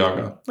or Lady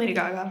Gaga? Lady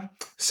Gaga.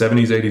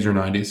 70s, 80s, or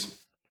 90s?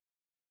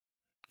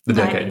 The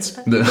decades.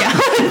 Yeah.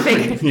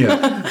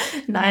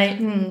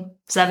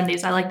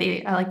 70s. I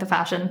like the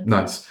fashion.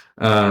 Nice.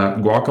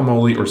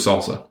 Guacamole or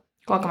salsa?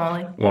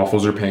 Guacamole.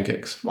 Waffles or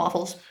pancakes?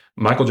 Waffles.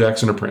 Michael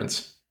Jackson or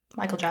Prince?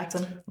 Michael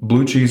Jackson.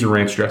 Blue cheese or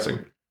ranch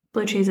dressing?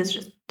 Blue cheese is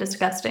just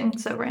disgusting,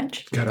 so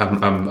ranch. God,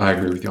 I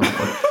agree with you on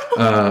that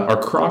one.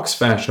 Are Crocs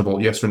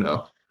fashionable? Yes or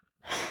no?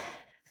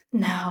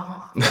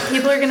 No.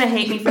 People are going to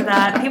hate me for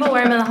that. People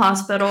wear them in the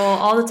hospital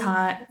all the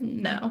time.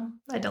 No,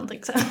 I don't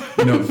think so.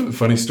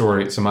 Funny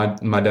story. So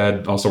my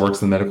dad also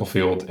works in the medical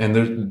field,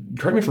 and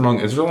correct me if I'm wrong,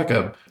 is there like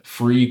a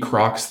free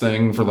Crocs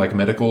thing for like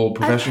medical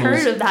professionals?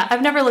 I've heard of that.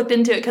 I've never looked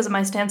into it because of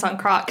my stance on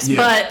Crocs,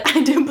 but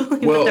I do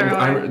believe that there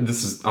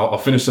are. I'll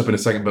finish up in a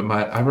second, but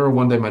I remember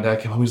one day my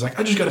dad came home, he was like,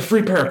 I just got a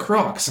free pair of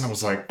Crocs. And I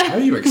was like, how are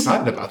you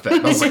excited about that?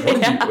 And I was like,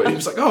 what did you? He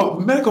was like, oh,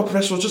 medical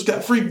professionals just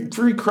got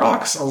free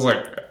Crocs. I was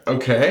like,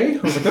 okay.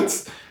 I was like,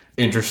 that's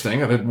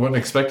interesting. I wasn't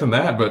expecting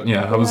that, but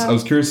I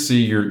was curious to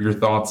see your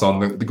thoughts on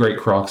the great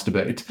Crocs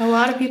debate. A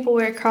lot of people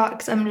wear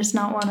Crocs. I'm just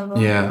not one of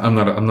them. Yeah, I'm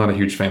not a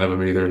huge fan of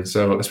them either.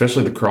 So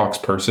especially the Crocs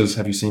purses.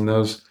 Have you seen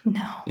those?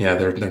 No. Yeah,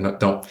 they're not.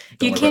 Don't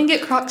you can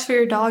get Crocs for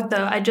your dog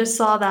though. I just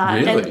saw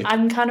that, really? And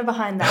I'm kind of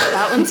behind that.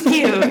 That one's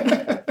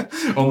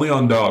cute. Only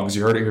on dogs.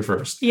 You heard it here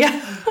first. Yeah.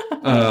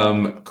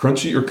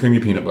 Crunchy or creamy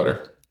peanut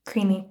butter?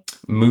 Creamy.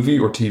 Movie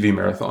or TV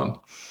marathon?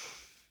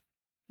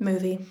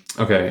 Movie.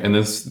 Okay, and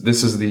this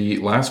is the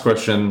last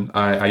question.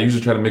 I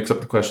usually try to mix up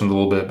the questions a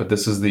little bit, but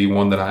this is the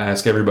one that I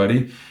ask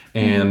everybody,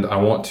 and I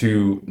want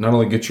to not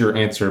only get your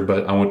answer,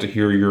 but I want to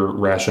hear your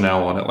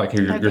rationale on it, like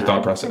hear your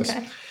thought process.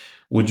 Okay.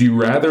 Would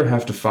you rather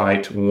have to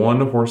fight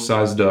one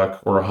horse-sized duck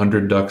or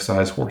 100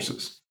 duck-sized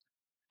horses?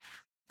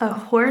 A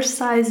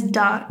horse-sized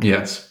duck?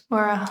 Yes.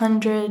 Or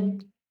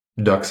 100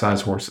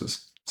 duck-sized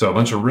horses. So a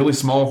bunch of really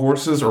small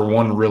horses or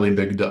one really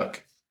big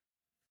duck?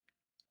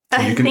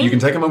 You can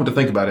take a moment to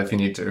think about it if you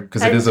need to,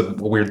 because it is a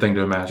weird thing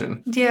to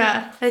imagine.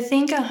 Yeah, I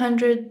think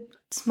 100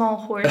 small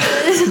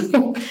horses,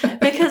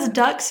 because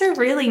ducks are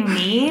really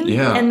mean.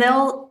 Yeah, and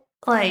they'll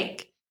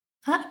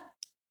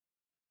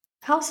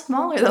how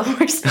small are the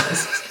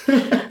horses?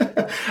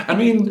 I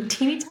mean,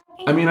 teeny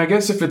tiny. I mean, I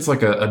guess if it's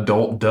like an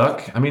adult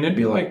duck, I mean, it'd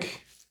be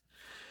like,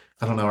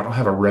 I don't know. I don't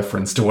have a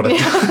reference to what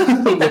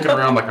I'm looking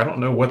around. Like, I don't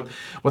know what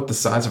the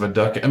size of a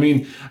duck. I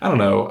mean, I don't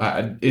know.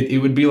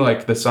 It would be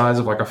like the size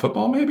of like a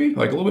football, maybe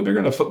like a little bit bigger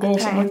than a football,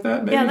 something like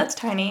that. Maybe? Yeah, that's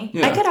tiny.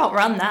 Yeah. I could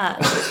outrun that.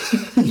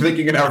 You think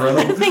you can outrun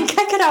them? I think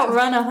I could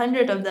outrun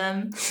 100 of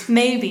them.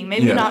 Maybe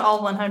not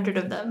all 100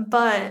 of them,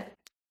 but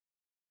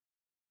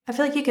I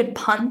feel like you could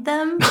punt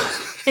them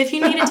if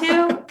you needed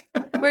to.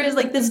 Whereas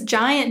like this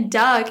giant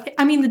duck,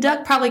 I mean, the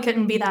duck probably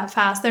couldn't be that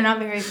fast. They're not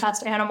very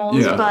fast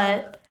animals,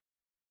 but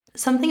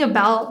something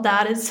about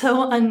that is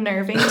so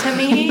unnerving to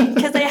me,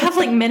 because they have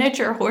like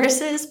miniature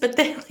horses, but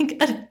they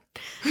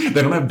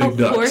don't have big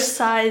ducks.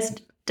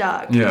 Horse-sized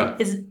duck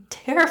is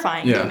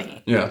terrifying to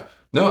me. Yeah.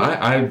 No,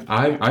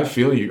 I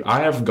feel you.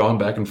 I have gone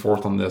back and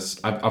forth on this.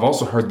 I've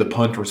also heard the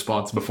punt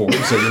response before,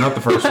 so you're not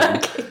the first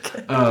one.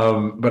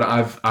 But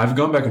I've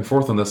gone back and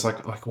forth on this.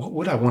 Like what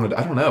would I want to?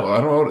 I don't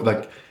know.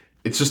 Like,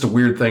 it's just a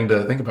weird thing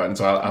to think about. And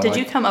so did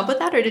you come up with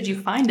that, or did you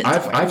find it?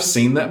 I've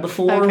seen that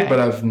before, but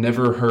I've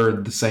never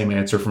heard the same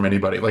answer from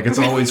anybody. Like, it's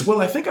always,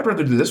 well, I think I'd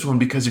rather do this one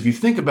because if you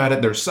think about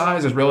it, their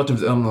size is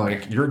relative to, I'm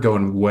like, you're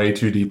going way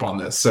too deep on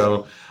this.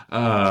 So,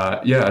 I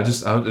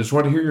just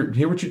want to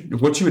hear what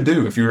you would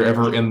do if you were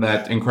ever in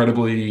that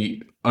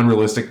incredibly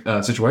unrealistic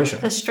situation.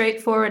 The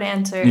straightforward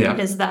answer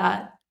is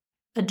that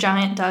a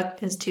giant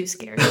duck is too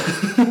scary.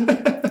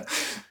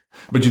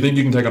 But you think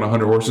you can take on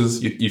 100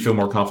 horses? You feel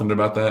more confident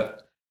about that?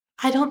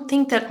 I don't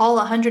think that all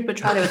 100 would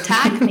try to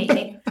attack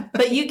me,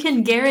 but you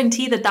can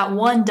guarantee that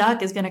one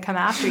duck is going to come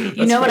after you.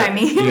 You know what I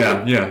mean?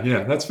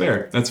 Yeah. That's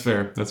fair.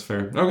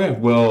 Okay.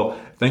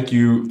 Well, thank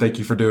you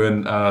for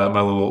doing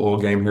my little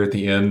game here at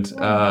the end.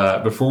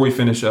 Before we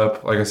finish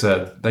up, like I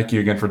said, thank you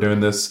again for doing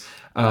this.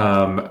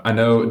 I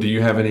know, do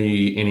you have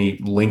any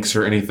links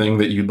or anything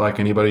that you'd like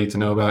anybody to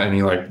know about?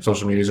 Any like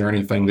social medias or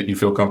anything that you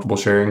feel comfortable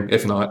sharing?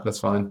 If not, that's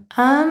fine.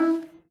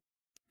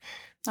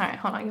 All right,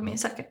 hold on, give me a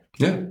second.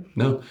 Yeah,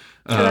 no.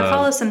 Should I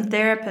follow some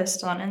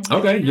therapists on Instagram?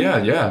 Okay,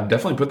 yeah,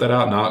 definitely put that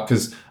out now,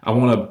 because I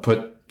want to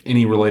put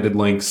any related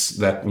links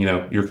that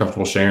you're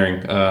comfortable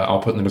sharing. I'll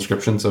put in the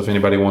description, so if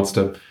anybody wants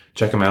to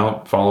check them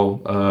out,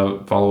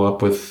 follow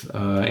up with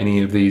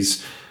any of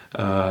these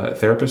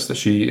therapists that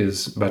she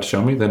is about to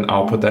show me, then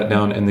I'll put that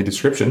down in the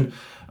description.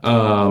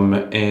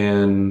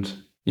 And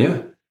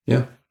yeah.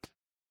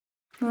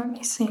 Let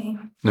me see.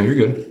 No, you're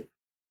good.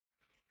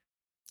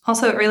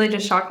 Also, it really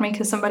just shocked me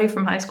because somebody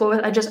from high school,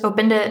 I just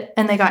opened it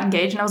and they got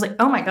engaged, and I was like,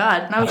 oh my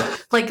God. And I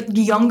was like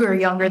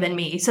younger than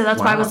me. So that's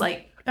why I was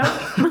like,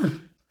 oh.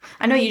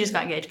 I know you just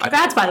got engaged.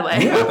 Congrats, by the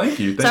way. Yeah, thank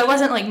you. So I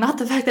wasn't like, not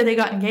the fact that they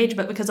got engaged,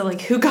 but because of like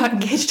who got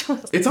engaged.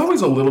 It's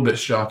always a little bit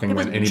shocking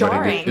when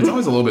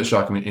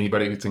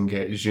anybody gets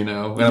engaged, And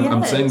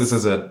I'm saying this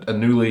as a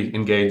newly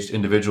engaged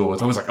individual.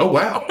 It's always like, oh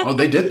wow, oh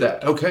they did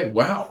that. Okay,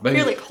 wow.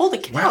 You're like, holy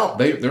cow. Wow,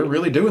 they're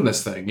really doing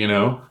this thing, I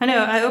know.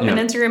 I opened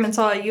Instagram and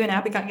saw you and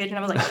Abby got engaged, and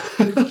I was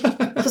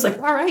like, I was like,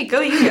 all right,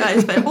 go you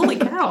guys, but holy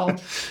cow.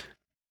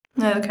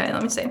 Okay,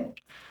 let me see.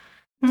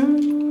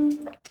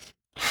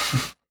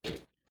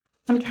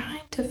 I'm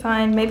trying to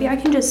find, maybe I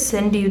can just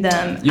send you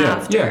them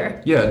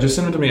after. Yeah, just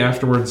send them to me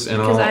afterwards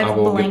and I will get them. Because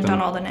I've blanked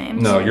on all the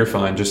names. No, you're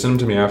fine. Just send them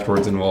to me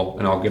afterwards and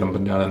I'll get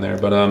them down in there.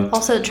 But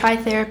also try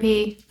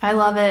therapy. I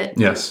love it.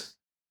 Yes.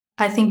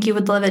 I think you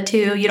would love it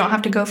too. You don't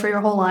have to go for your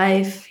whole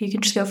life. You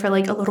can just go for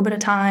like a little bit of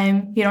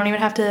time. You don't even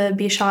have to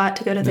be shot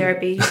to go to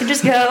therapy. You can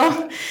just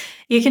go.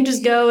 You can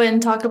just go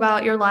and talk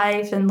about your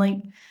life and like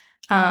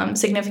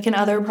significant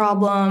other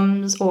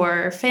problems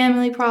or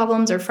family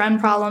problems or friend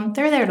problem.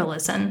 They're there to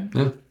listen.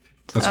 Yeah.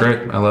 That's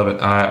great. I love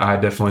it. I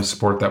definitely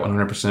support that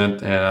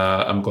 100%. And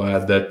I'm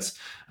glad that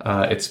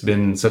it's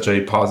been such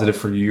a positive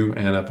for you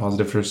and a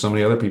positive for so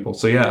many other people.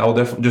 So yeah, I'll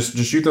definitely just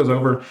shoot those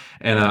over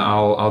and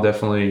I'll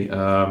definitely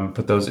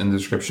put those in the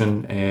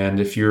description.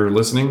 And if you're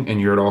listening and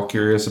you're at all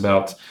curious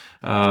about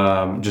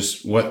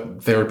just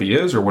what therapy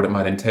is or what it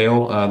might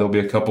entail, there'll be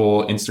a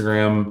couple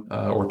Instagram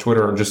or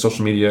Twitter or just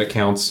social media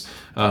accounts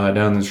down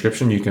in the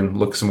description. You can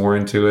look some more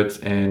into it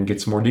and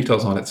get some more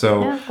details on it.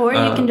 So, or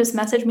you can just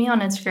message me on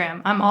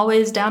Instagram. I'm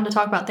always down to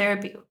talk about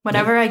therapy.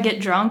 Whenever I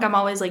get drunk, I'm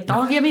always like,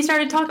 don't get me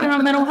started talking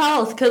on mental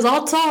health because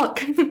I'll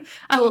talk.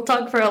 I will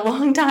talk for a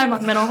long time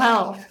on mental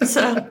health.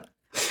 So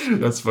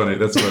That's funny.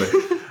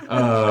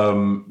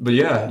 But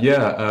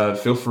yeah.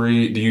 Feel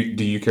free.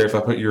 Do you care if I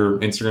put your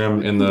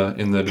Instagram in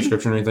the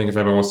description or anything? If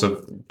anyone wants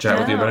to chat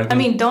with you about anything? I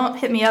mean, don't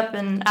hit me up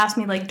and ask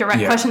me like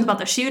direct questions about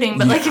the shooting.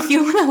 But like, if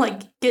you want to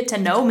like get to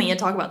know me and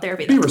talk about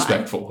therapy, that's be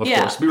respectful, fine. Of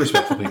course. Be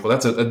respectful, people.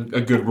 That's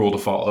a good rule to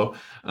follow.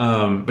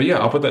 But yeah,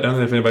 I'll put that down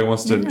there. If anybody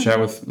wants to chat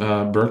with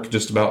Brooke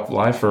just about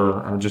life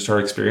or just her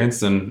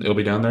experience, then it'll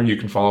be down there. You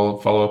can follow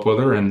up with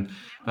her and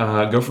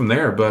go from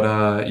there.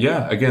 But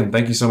yeah, again,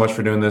 thank you so much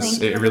for doing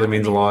this. It really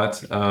means a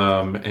lot.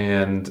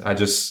 And I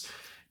just,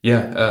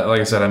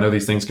 like I said, I know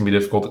these things can be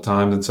difficult at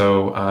times. And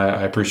so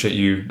I appreciate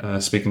you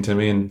speaking to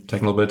me and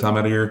taking a little bit of time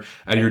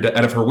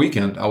out of her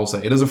weekend. I will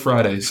say it is a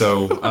Friday.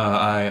 So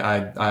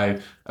I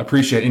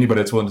appreciate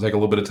anybody that's willing to take a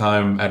little bit of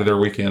time out of their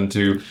weekend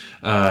to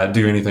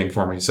do anything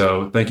for me.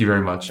 So thank you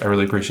very much. I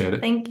really appreciate it.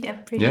 Thank you.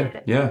 Appreciate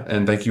it. Yeah.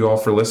 And thank you all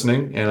for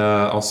listening. And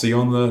I'll see you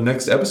on the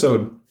next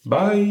episode.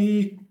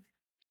 Bye.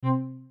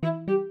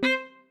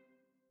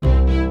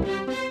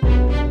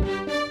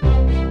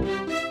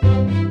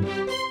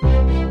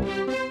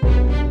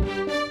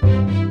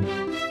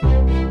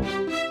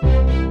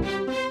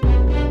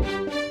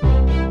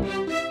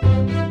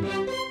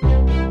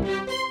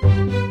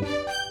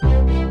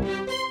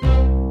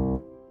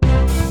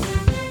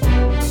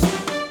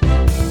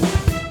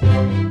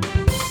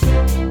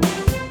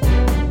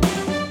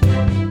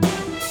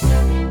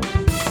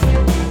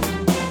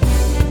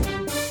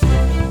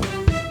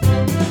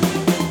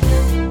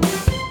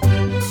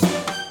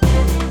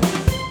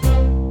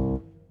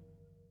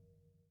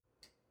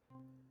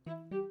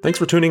 Thanks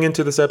for tuning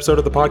into this episode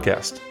of the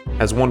podcast.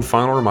 As one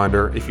final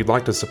reminder, if you'd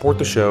like to support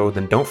the show,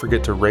 then don't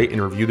forget to rate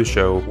and review the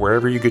show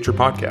wherever you get your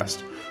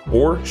podcast,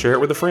 or share it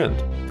with a friend.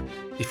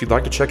 If you'd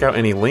like to check out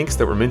any links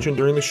that were mentioned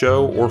during the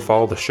show, or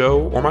follow the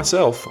show or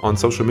myself on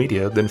social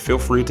media, then feel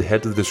free to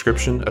head to the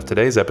description of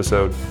today's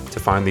episode to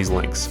find these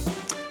links.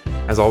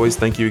 As always,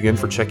 thank you again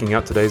for checking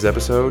out today's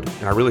episode,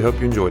 and I really hope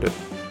you enjoyed it.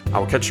 I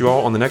will catch you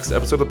all on the next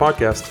episode of the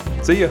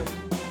podcast. See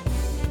ya!